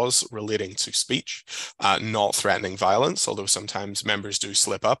breaking laws relating to speech, not threatening violence, although sometimes members do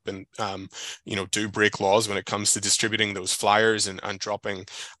slip up and, do break laws when it comes to distributing those flyers and dropping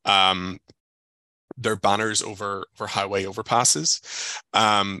their banners over highway overpasses.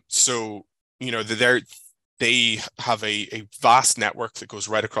 So they have a vast network that goes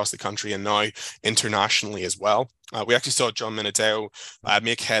right across the country and now internationally as well. We actually saw John Minadeo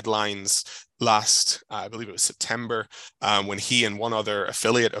make headlines last, I believe it was September, when he and one other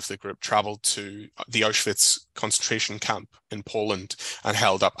affiliate of the group traveled to the Auschwitz concentration camp in Poland and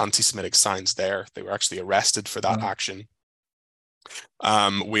held up anti-Semitic signs there. They were actually arrested for that action.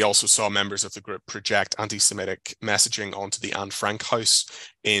 We also saw members of the group project anti-Semitic messaging onto the Anne Frank house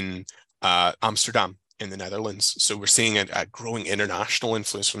in Amsterdam in the Netherlands. So we're seeing a growing international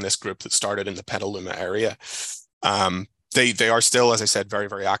influence from this group that started in the Petaluma area. They are still, as I said, very,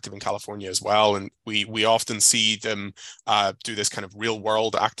 very active in California as well. And we often see them do this kind of real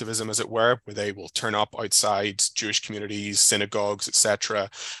world activism, as it were, where they will turn up outside Jewish communities, synagogues, etc.,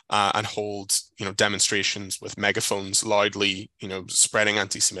 and hold, demonstrations with megaphones loudly, spreading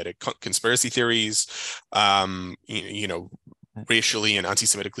anti-Semitic conspiracy theories, racially and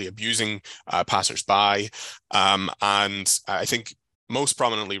anti-Semitically abusing passers-by. And I think most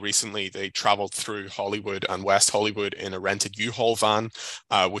prominently recently, they traveled through Hollywood and West Hollywood in a rented U-Haul van,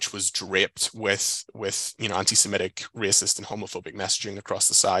 which was draped with anti-Semitic, racist, and homophobic messaging across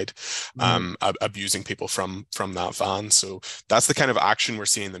the side, abusing people from that van. So that's the kind of action we're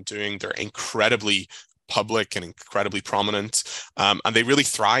seeing them doing. They're incredibly public and incredibly prominent, and they really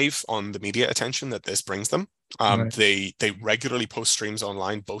thrive on the media attention that this brings them. They regularly post streams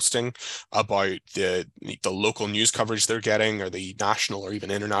online boasting about the local news coverage they're getting, or the national or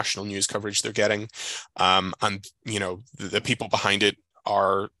even international news coverage they're getting, and the people behind it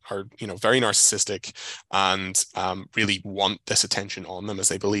are very narcissistic and really want this attention on them, as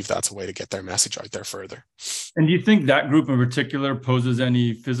they believe that's a way to get their message out there further. And do you think that group in particular poses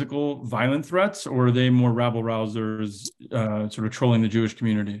any physical violent threats, or are they more rabble rousers, sort of trolling the Jewish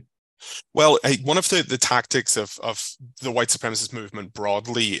community? Well, one of the tactics of the white supremacist movement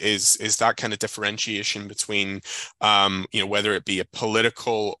broadly is that kind of differentiation between, whether it be a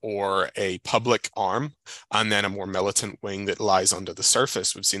political or a public arm, and then a more militant wing that lies under the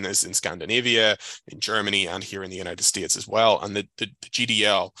surface. We've seen this in Scandinavia, in Germany, and here in the United States as well. And the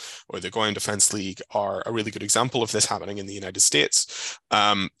GDL, or the Going Defense League, are a really good example of this happening in the United States.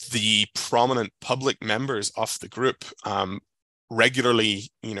 The prominent public members of the group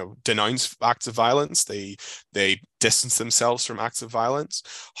regularly, denounce acts of violence. They distance themselves from acts of violence.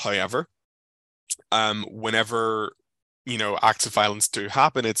 However, whenever acts of violence do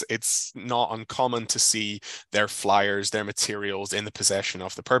happen, it's not uncommon to see their flyers, their materials in the possession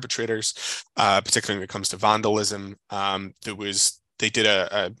of the perpetrators, particularly when it comes to vandalism. They did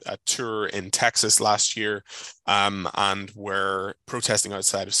a tour in Texas last year, and were protesting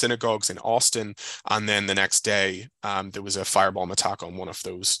outside of synagogues in Austin. And then the next day, there was a firebomb attack on one of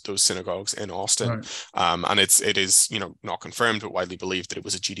those synagogues in Austin. Right. And it is not confirmed, but widely believed that it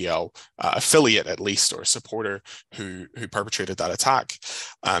was a GDL affiliate, at least, or a supporter who perpetrated that attack.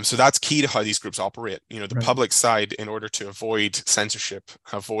 So that's key to how these groups operate. The right. public side, in order to avoid censorship,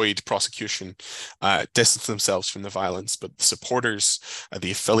 avoid prosecution, distance themselves from the violence, but the supporters,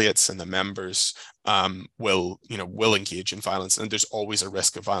 the affiliates, and the members will engage in violence, and there's always a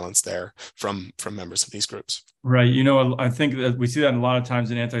risk of violence there from members of these groups. Right. I think that we see that a lot of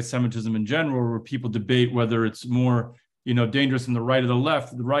times in anti-Semitism in general, where people debate whether it's more dangerous in the right or the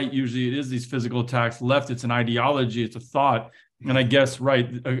left. The right, usually it is these physical attacks. Left, it's an ideology, it's a thought. And I guess, right,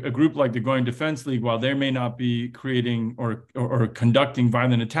 a group like the Going Defense League, while they may not be creating or conducting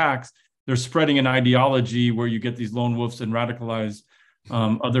violent attacks, they're spreading an ideology where you get these lone wolves and radicalized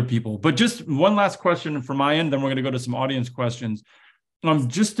other people. But just one last question from my end, then we're going to go to some audience questions.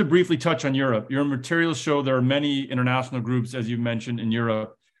 Just to briefly touch on Europe, your materials show there are many international groups, as you mentioned, in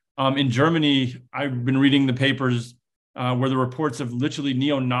Europe. In Germany, I've been reading the papers where the reports of literally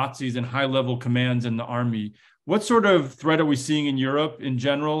neo-Nazis and high-level commands in the army. What sort of threat are we seeing in Europe in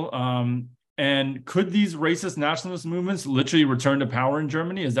general? And could these racist nationalist movements literally return to power in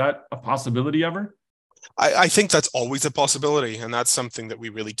Germany? Is that a possibility ever? I think that's always a possibility, and that's something that we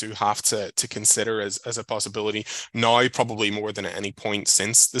really do have to consider as a possibility now, probably more than at any point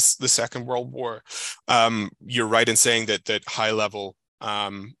since the Second World War. You're right in saying that high-level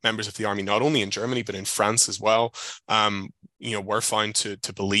members of the army, not only in Germany but in France as well, were found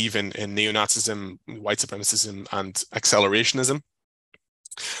to believe in neo-Nazism, white supremacism, and accelerationism.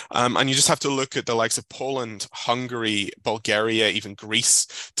 And you just have to look at the likes of Poland, Hungary, Bulgaria, even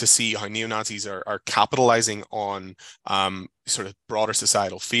Greece, to see how neo-Nazis are capitalizing on sort of broader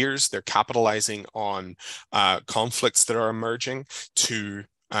societal fears. They're capitalizing on conflicts that are emerging to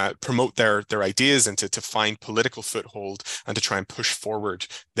promote their ideas and to find political foothold and to try and push forward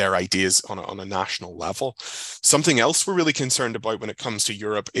their ideas on a national level. Something else we're really concerned about when it comes to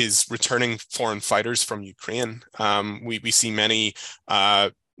Europe is returning foreign fighters from Ukraine. We see many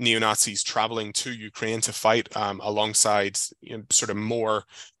neo-Nazis traveling to Ukraine to fight alongside sort of more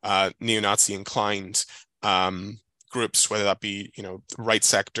neo-Nazi inclined groups, whether that be right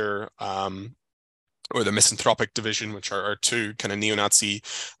sector or the Misanthropic Division, which are two kind of neo-Nazi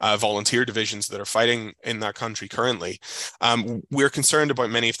volunteer divisions that are fighting in that country currently. We're concerned about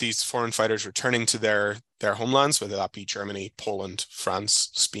many of these foreign fighters returning to their homelands, whether that be Germany, Poland,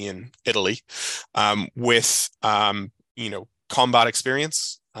 France, Spain, Italy, with combat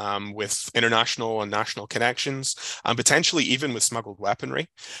experience, with international and national connections, and potentially even with smuggled weaponry.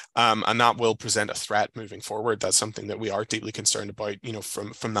 And that will present a threat moving forward. That's something that we are deeply concerned about,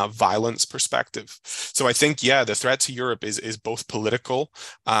 from that violence perspective. So I think, the threat to Europe is both political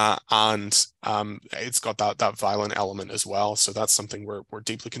and it's got that violent element as well. So that's something we're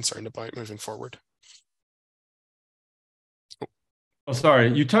deeply concerned about moving forward. Oh,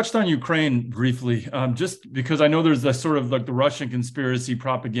 sorry, you touched on Ukraine briefly, just because I know there's a sort of like the Russian conspiracy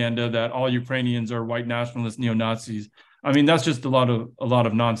propaganda that all Ukrainians are white nationalist neo-Nazis. I mean, that's just a lot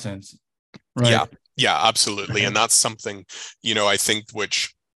of nonsense, right? Yeah, absolutely. And that's something, I think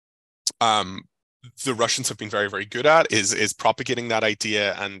which the Russians have been very, very good at is propagating that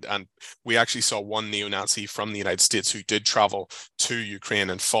idea. And we actually saw one neo-Nazi from the United States who did travel to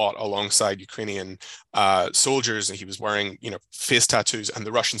Ukraine and fought alongside Ukrainian soldiers, and he was wearing face tattoos, and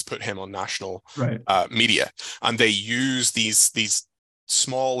the Russians put him on national media, and they use these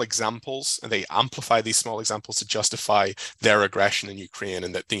small examples, and they amplify these small examples to justify their aggression in Ukraine,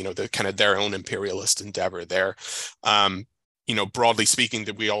 and that the kind of their own imperialist endeavor there. broadly speaking,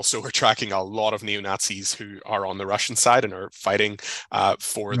 that we also are tracking a lot of neo-Nazis who are on the Russian side and are fighting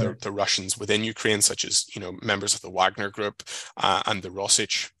for the Russians within Ukraine, such as, members of the Wagner Group and the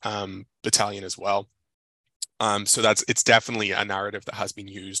Rosich battalion as well. So it's definitely a narrative that has been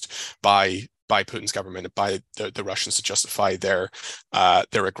used by Putin's government and by the Russians to justify their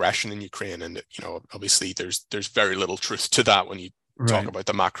aggression in Ukraine. And obviously there's very little truth to that when you talk about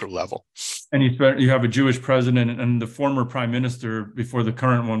the macro level. And you have a Jewish president, and the former prime minister before the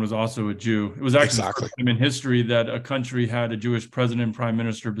current one was also a Jew. It was actually the first time in history that a country had a Jewish president and prime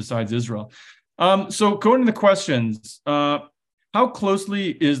minister besides Israel. So going to the questions, how closely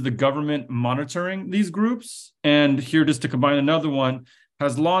is the government monitoring these groups? And here, just to combine another one,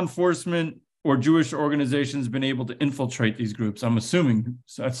 has law enforcement or Jewish organizations been able to infiltrate these groups? I'm assuming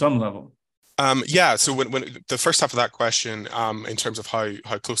at some level. So when the first half of that question, in terms of how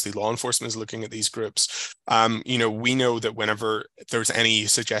closely law enforcement is looking at these groups, we know that whenever there's any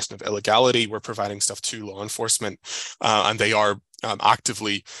suggestion of illegality, we're providing stuff to law enforcement, and they are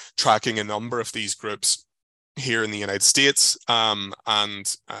actively tracking a number of these groups here in the United States,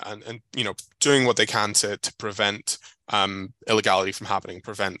 and doing what they can to prevent illegality from happening,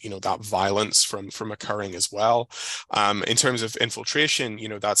 prevent that violence from occurring as well. In terms of infiltration,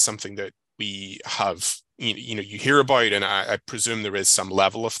 that's something that we have, you hear about, and I presume there is some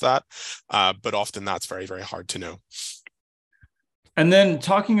level of that, but often that's very, very hard to know. And then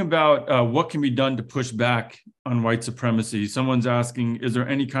talking about what can be done to push back on white supremacy, someone's asking, is there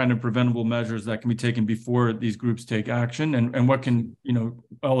any kind of preventable measures that can be taken before these groups take action? And what can,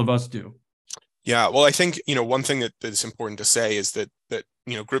 all of us do? Yeah, well, I think, one thing that is important to say is that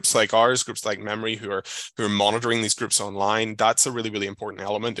groups like ours, groups like Memory, who are monitoring these groups online, that's a really, really important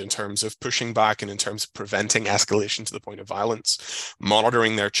element in terms of pushing back and in terms of preventing escalation to the point of violence,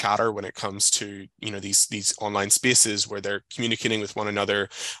 monitoring their chatter when it comes to, these online spaces where they're communicating with one another,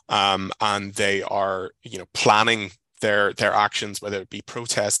 and they are, planning their actions, whether it be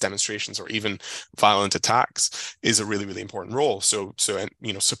protests, demonstrations, or even violent attacks, is a really, really important role. So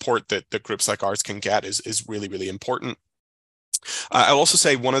support that groups like ours can get is really, really important. I'll also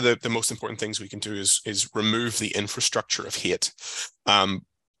say one of the most important things we can do is remove the infrastructure of hate.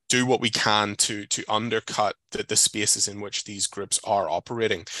 Do what we can to undercut the spaces in which these groups are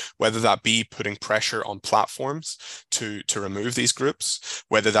operating, whether that be putting pressure on platforms to remove these groups,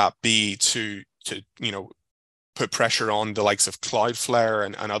 whether that be to put pressure on the likes of Cloudflare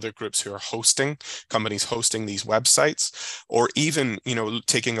and other groups who are companies hosting these websites, or even,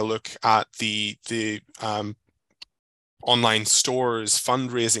 taking a look at the online stores,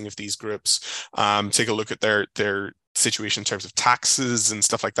 fundraising of these groups, take a look at their situation in terms of taxes and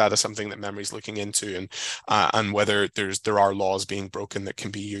stuff like that is something that Memory's looking into, and whether there are laws being broken that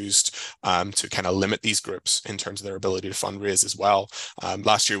can be used to kind of limit these groups in terms of their ability to fundraise as well.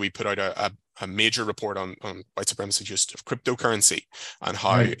 Last year we put out a major report on white supremacy use of cryptocurrency and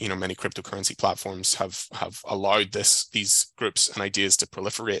how many cryptocurrency platforms have allowed these groups and ideas to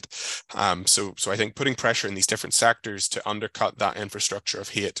proliferate. So I think putting pressure in these different sectors to undercut that infrastructure of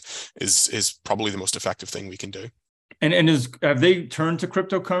hate is probably the most effective thing we can do. And have they turned to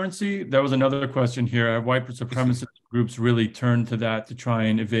cryptocurrency? That was another question here. Have white supremacist groups really turned to that to try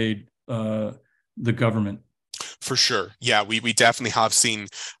and evade the government? For sure. Yeah, we definitely have seen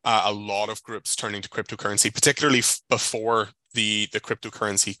a lot of groups turning to cryptocurrency, particularly before the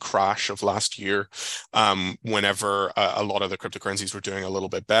cryptocurrency crash of last year. Whenever a lot of the cryptocurrencies were doing a little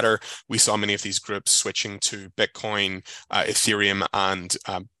bit better, we saw many of these groups switching to Bitcoin, Ethereum, and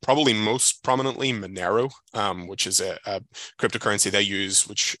probably most prominently Monero, which is a cryptocurrency they use,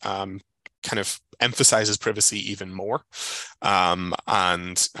 which kind of emphasizes privacy even more, and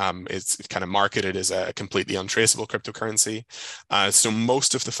it's kind of marketed as a completely untraceable cryptocurrency. So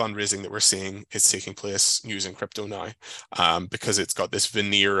most of the fundraising that we're seeing is taking place using crypto now, because it's got this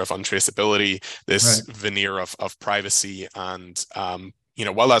veneer of untraceability, this veneer of privacy, and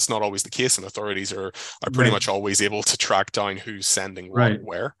while that's not always the case, and authorities are pretty much always able to track down who's sending what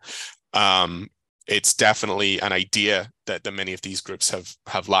where, it's definitely an idea that many of these groups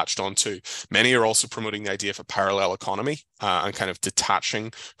have latched onto. Many are also promoting the idea of a parallel economy, and kind of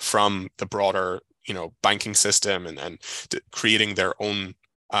detaching from the broader, banking system and creating their own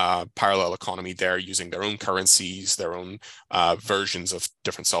parallel economy there, using their own currencies, their own versions of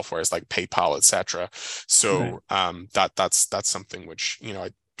different softwares like PayPal, etc. So that's something which,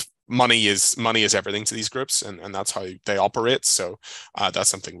 money is everything to these groups, and that's how they operate. So that's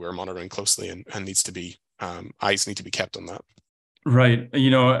something we're monitoring closely, and needs to be eyes need to be kept on that. Right.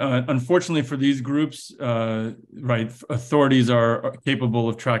 Unfortunately for these groups, right, authorities are capable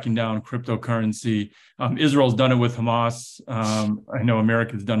of tracking down cryptocurrency. Israel's done it with Hamas. I know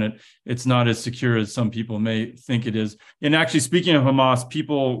America's done it. It's not as secure as some people may think it is. And actually, speaking of Hamas,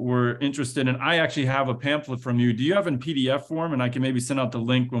 people were interested, and I actually have a pamphlet from you. Do you have in PDF form? And I can maybe send out the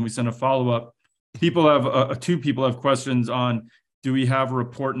link when we send a follow-up. People have, two people have questions on, do we have a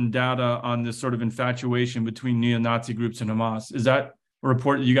report and data on this sort of infatuation between neo-Nazi groups and Hamas? Is that a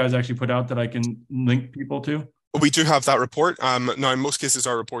report that you guys actually put out that I can link people to? We do have that report. Now, in most cases,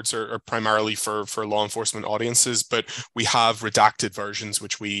 our reports are primarily for law enforcement audiences, but we have redacted versions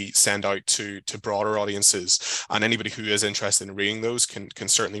which we send out to broader audiences. And anybody who is interested in reading those can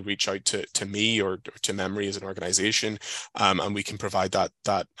certainly reach out to me or to Memory as an organization, and we can provide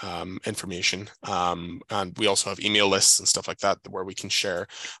that information. And we also have email lists and stuff like that where we can share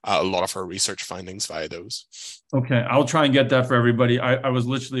a lot of our research findings via those. Okay, I'll try and get that for everybody. I was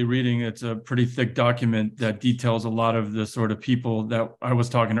literally reading, it's a pretty thick document that details a lot of the sort of people that I was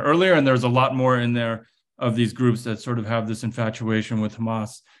talking to earlier, and there's a lot more in there of these groups that sort of have this infatuation with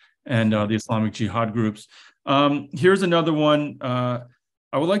Hamas and the Islamic Jihad groups. Here's another one. I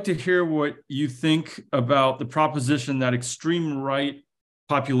would like to hear what you think about the proposition that extreme right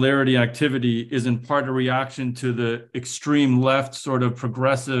popularity activity is in part a reaction to the extreme left sort of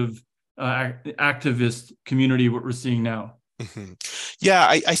progressive activist community, what we're seeing now. Mm-hmm. Yeah,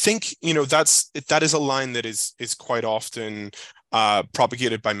 I think that is a line that is quite often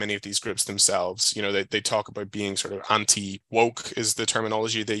propagated by many of these groups themselves. They talk about being sort of anti-woke is the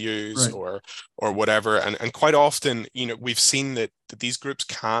terminology they use, right, or whatever. And quite often, we've seen that these groups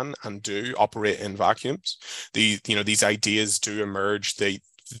can and do operate in vacuums. These ideas do emerge.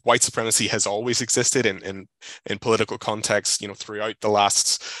 White supremacy has always existed in political context, throughout the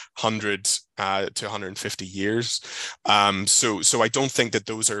last 100 to 150 years. So I don't think that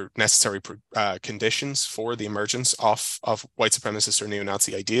those are necessary conditions for the emergence of white supremacist or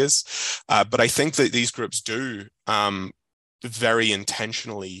neo-Nazi ideas. But I think that these groups do very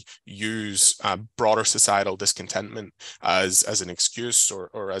intentionally use broader societal discontentment as an excuse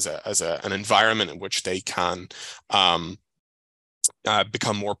or as an environment in which they can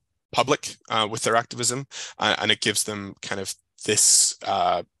become more public with their activism, and it gives them kind of this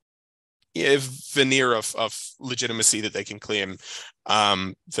veneer of legitimacy that they can claim,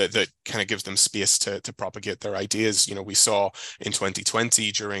 that kind of gives them space to propagate their ideas. We saw in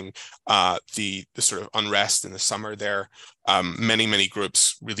 2020 during the sort of unrest in the summer there, many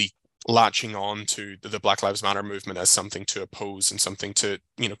groups really latching on to the Black Lives Matter movement as something to oppose and something to,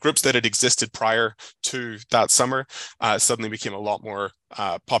 groups that had existed prior to that summer suddenly became a lot more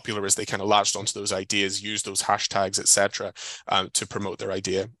popular as they kind of latched onto those ideas, used those hashtags, etc., to promote their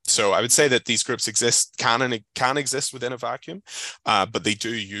idea. So I would say that these groups can exist within a vacuum, but they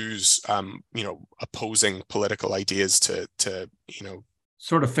do use opposing political ideas to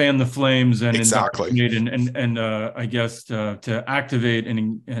sort of fan the flames and exactly indoctrinate and I guess to activate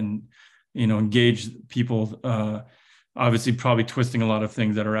and engage people, obviously probably twisting a lot of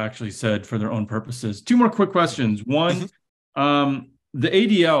things that are actually said for their own purposes. Two more quick questions. One, the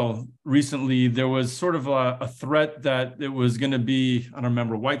ADL recently, there was sort of a threat that it was going to be, I don't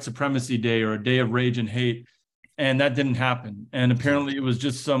remember, White Supremacy Day or a day of rage and hate, and that didn't happen. And apparently it was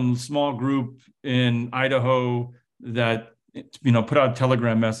just some small group in Idaho that put out a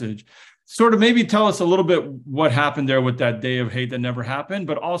Telegram message. Sort of maybe tell us a little bit what happened there with that day of hate that never happened,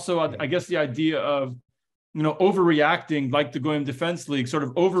 but also I guess the idea of, overreacting, like the Goyim Defense League, sort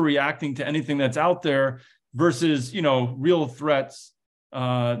of overreacting to anything that's out there versus, real threats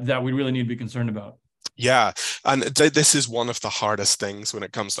that we really need to be concerned about. Yeah, and this is one of the hardest things when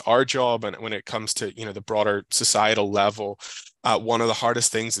it comes to our job and when it comes to, the broader societal level. One of the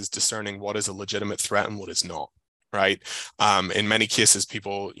hardest things is discerning what is a legitimate threat and what is not. Right. In many cases,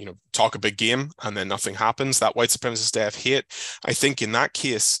 people, talk a big game and then nothing happens. That white supremacist day of hate, I think in that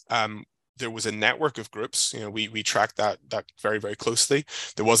case, there was a network of groups. We tracked that very, very closely.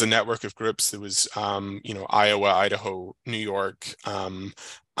 There was a network of groups. There was, Iowa, Idaho, New York, and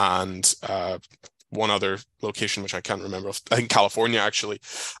one other location, which I can't remember. I think California, actually.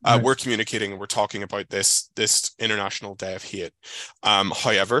 Right. We're communicating and we're talking about this International Day of Hate.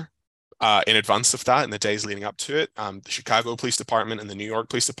 However, in advance of that, in the days leading up to it, the Chicago Police Department and the New York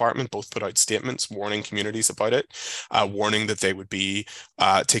Police Department both put out statements warning communities about it, warning that they would be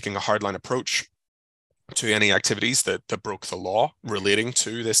taking a hardline approach to any activities that broke the law relating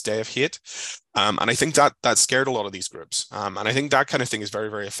to this day of hate. And I think that scared a lot of these groups. And I think that kind of thing is very,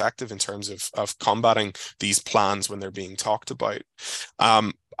 very effective in terms of combating these plans when they're being talked about.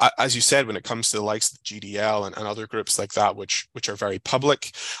 as you said, when it comes to the likes of the GDL and other groups like that, which are very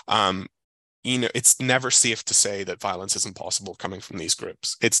public, it's never safe to say that violence isn't possible coming from these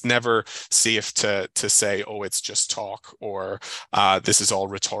groups. It's never safe to say, oh, it's just talk, or this is all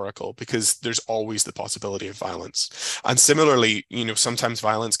rhetorical, because there's always the possibility of violence. And similarly, sometimes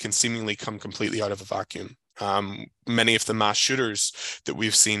violence can seemingly come completely out of a vacuum. Many of the mass shooters that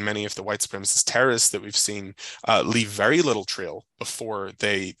we've seen, many of the white supremacist terrorists that we've seen, leave very little trail before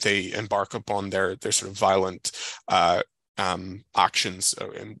they embark upon their sort of violent actions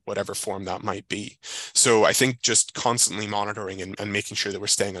in whatever form that might be. So I think just constantly monitoring and making sure that we're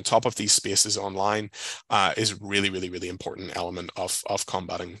staying on top of these spaces online is really, really, really important element of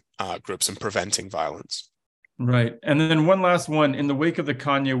combating groups and preventing violence. Right. And then one last one. In the wake of the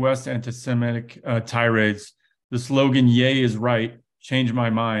Kanye West anti-Semitic tirades, the slogan, "Ye is right, change my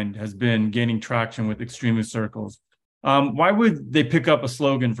mind," has been gaining traction with extremist circles. Why would they pick up a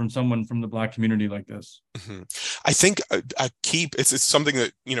slogan from someone from the Black community like this? Mm-hmm. I think a key, it's something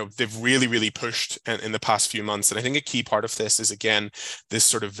that, they've really, really pushed in the past few months. And I think a key part of this is, again, this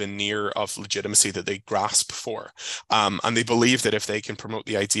sort of veneer of legitimacy that they grasp for. And they believe that if they can promote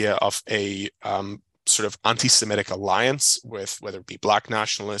the idea of a sort of anti-Semitic alliance with, whether it be Black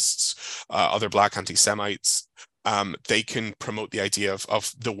nationalists, other Black anti-Semites, they can promote the idea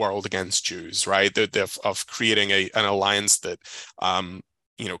of the world against Jews, right? Of creating an alliance that,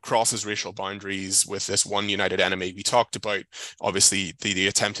 crosses racial boundaries with this one united enemy. We talked about, obviously, the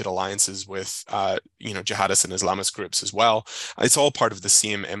attempted alliances with, jihadist and Islamist groups as well. It's all part of the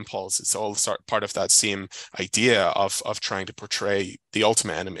same impulse. It's all part of that same idea of trying to portray the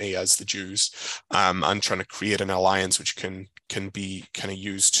ultimate enemy as the Jews, and trying to create an alliance which can be kind of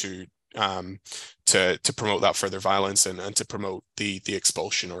used to promote that further violence and to promote the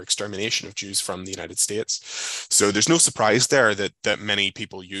expulsion or extermination of Jews from the United States. So there's no surprise there that many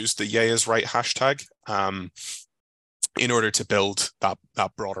people use the "Ye is right" hashtag in order to build that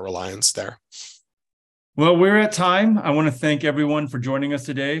broader alliance there. Well, we're at time. I want to thank everyone for joining us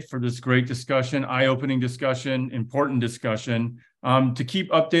today for this great discussion, eye-opening discussion, important discussion. To keep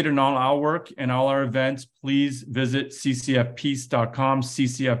updated on all our work and all our events, please visit ccfpeace.com,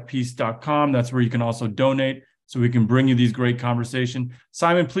 ccfpeace.com. That's where you can also donate so we can bring you these great conversations.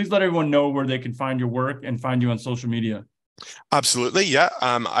 Simon, please let everyone know where they can find your work and find you on social media. Absolutely, yeah.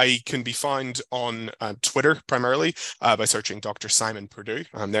 I can be found on Twitter primarily by searching Dr. Simon Purdue.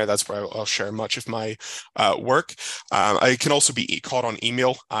 That's where I'll share much of my work. I can also be caught on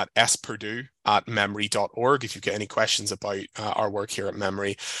email at spurdue@memory.org if you get any questions about our work here at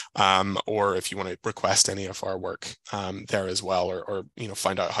Memory, or if you want to request any of our work there as well, or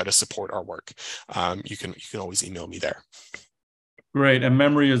find out how to support our work. You can always email me there. Great. And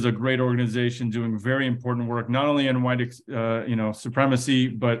Memory is a great organization doing very important work, not only in white, supremacy,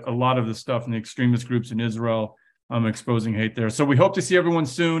 but a lot of the stuff in the extremist groups in Israel, exposing hate there. So we hope to see everyone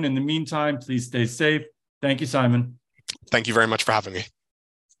soon. In the meantime, please stay safe. Thank you, Simon. Thank you very much for having me.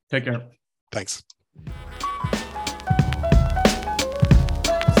 Take care. Thanks.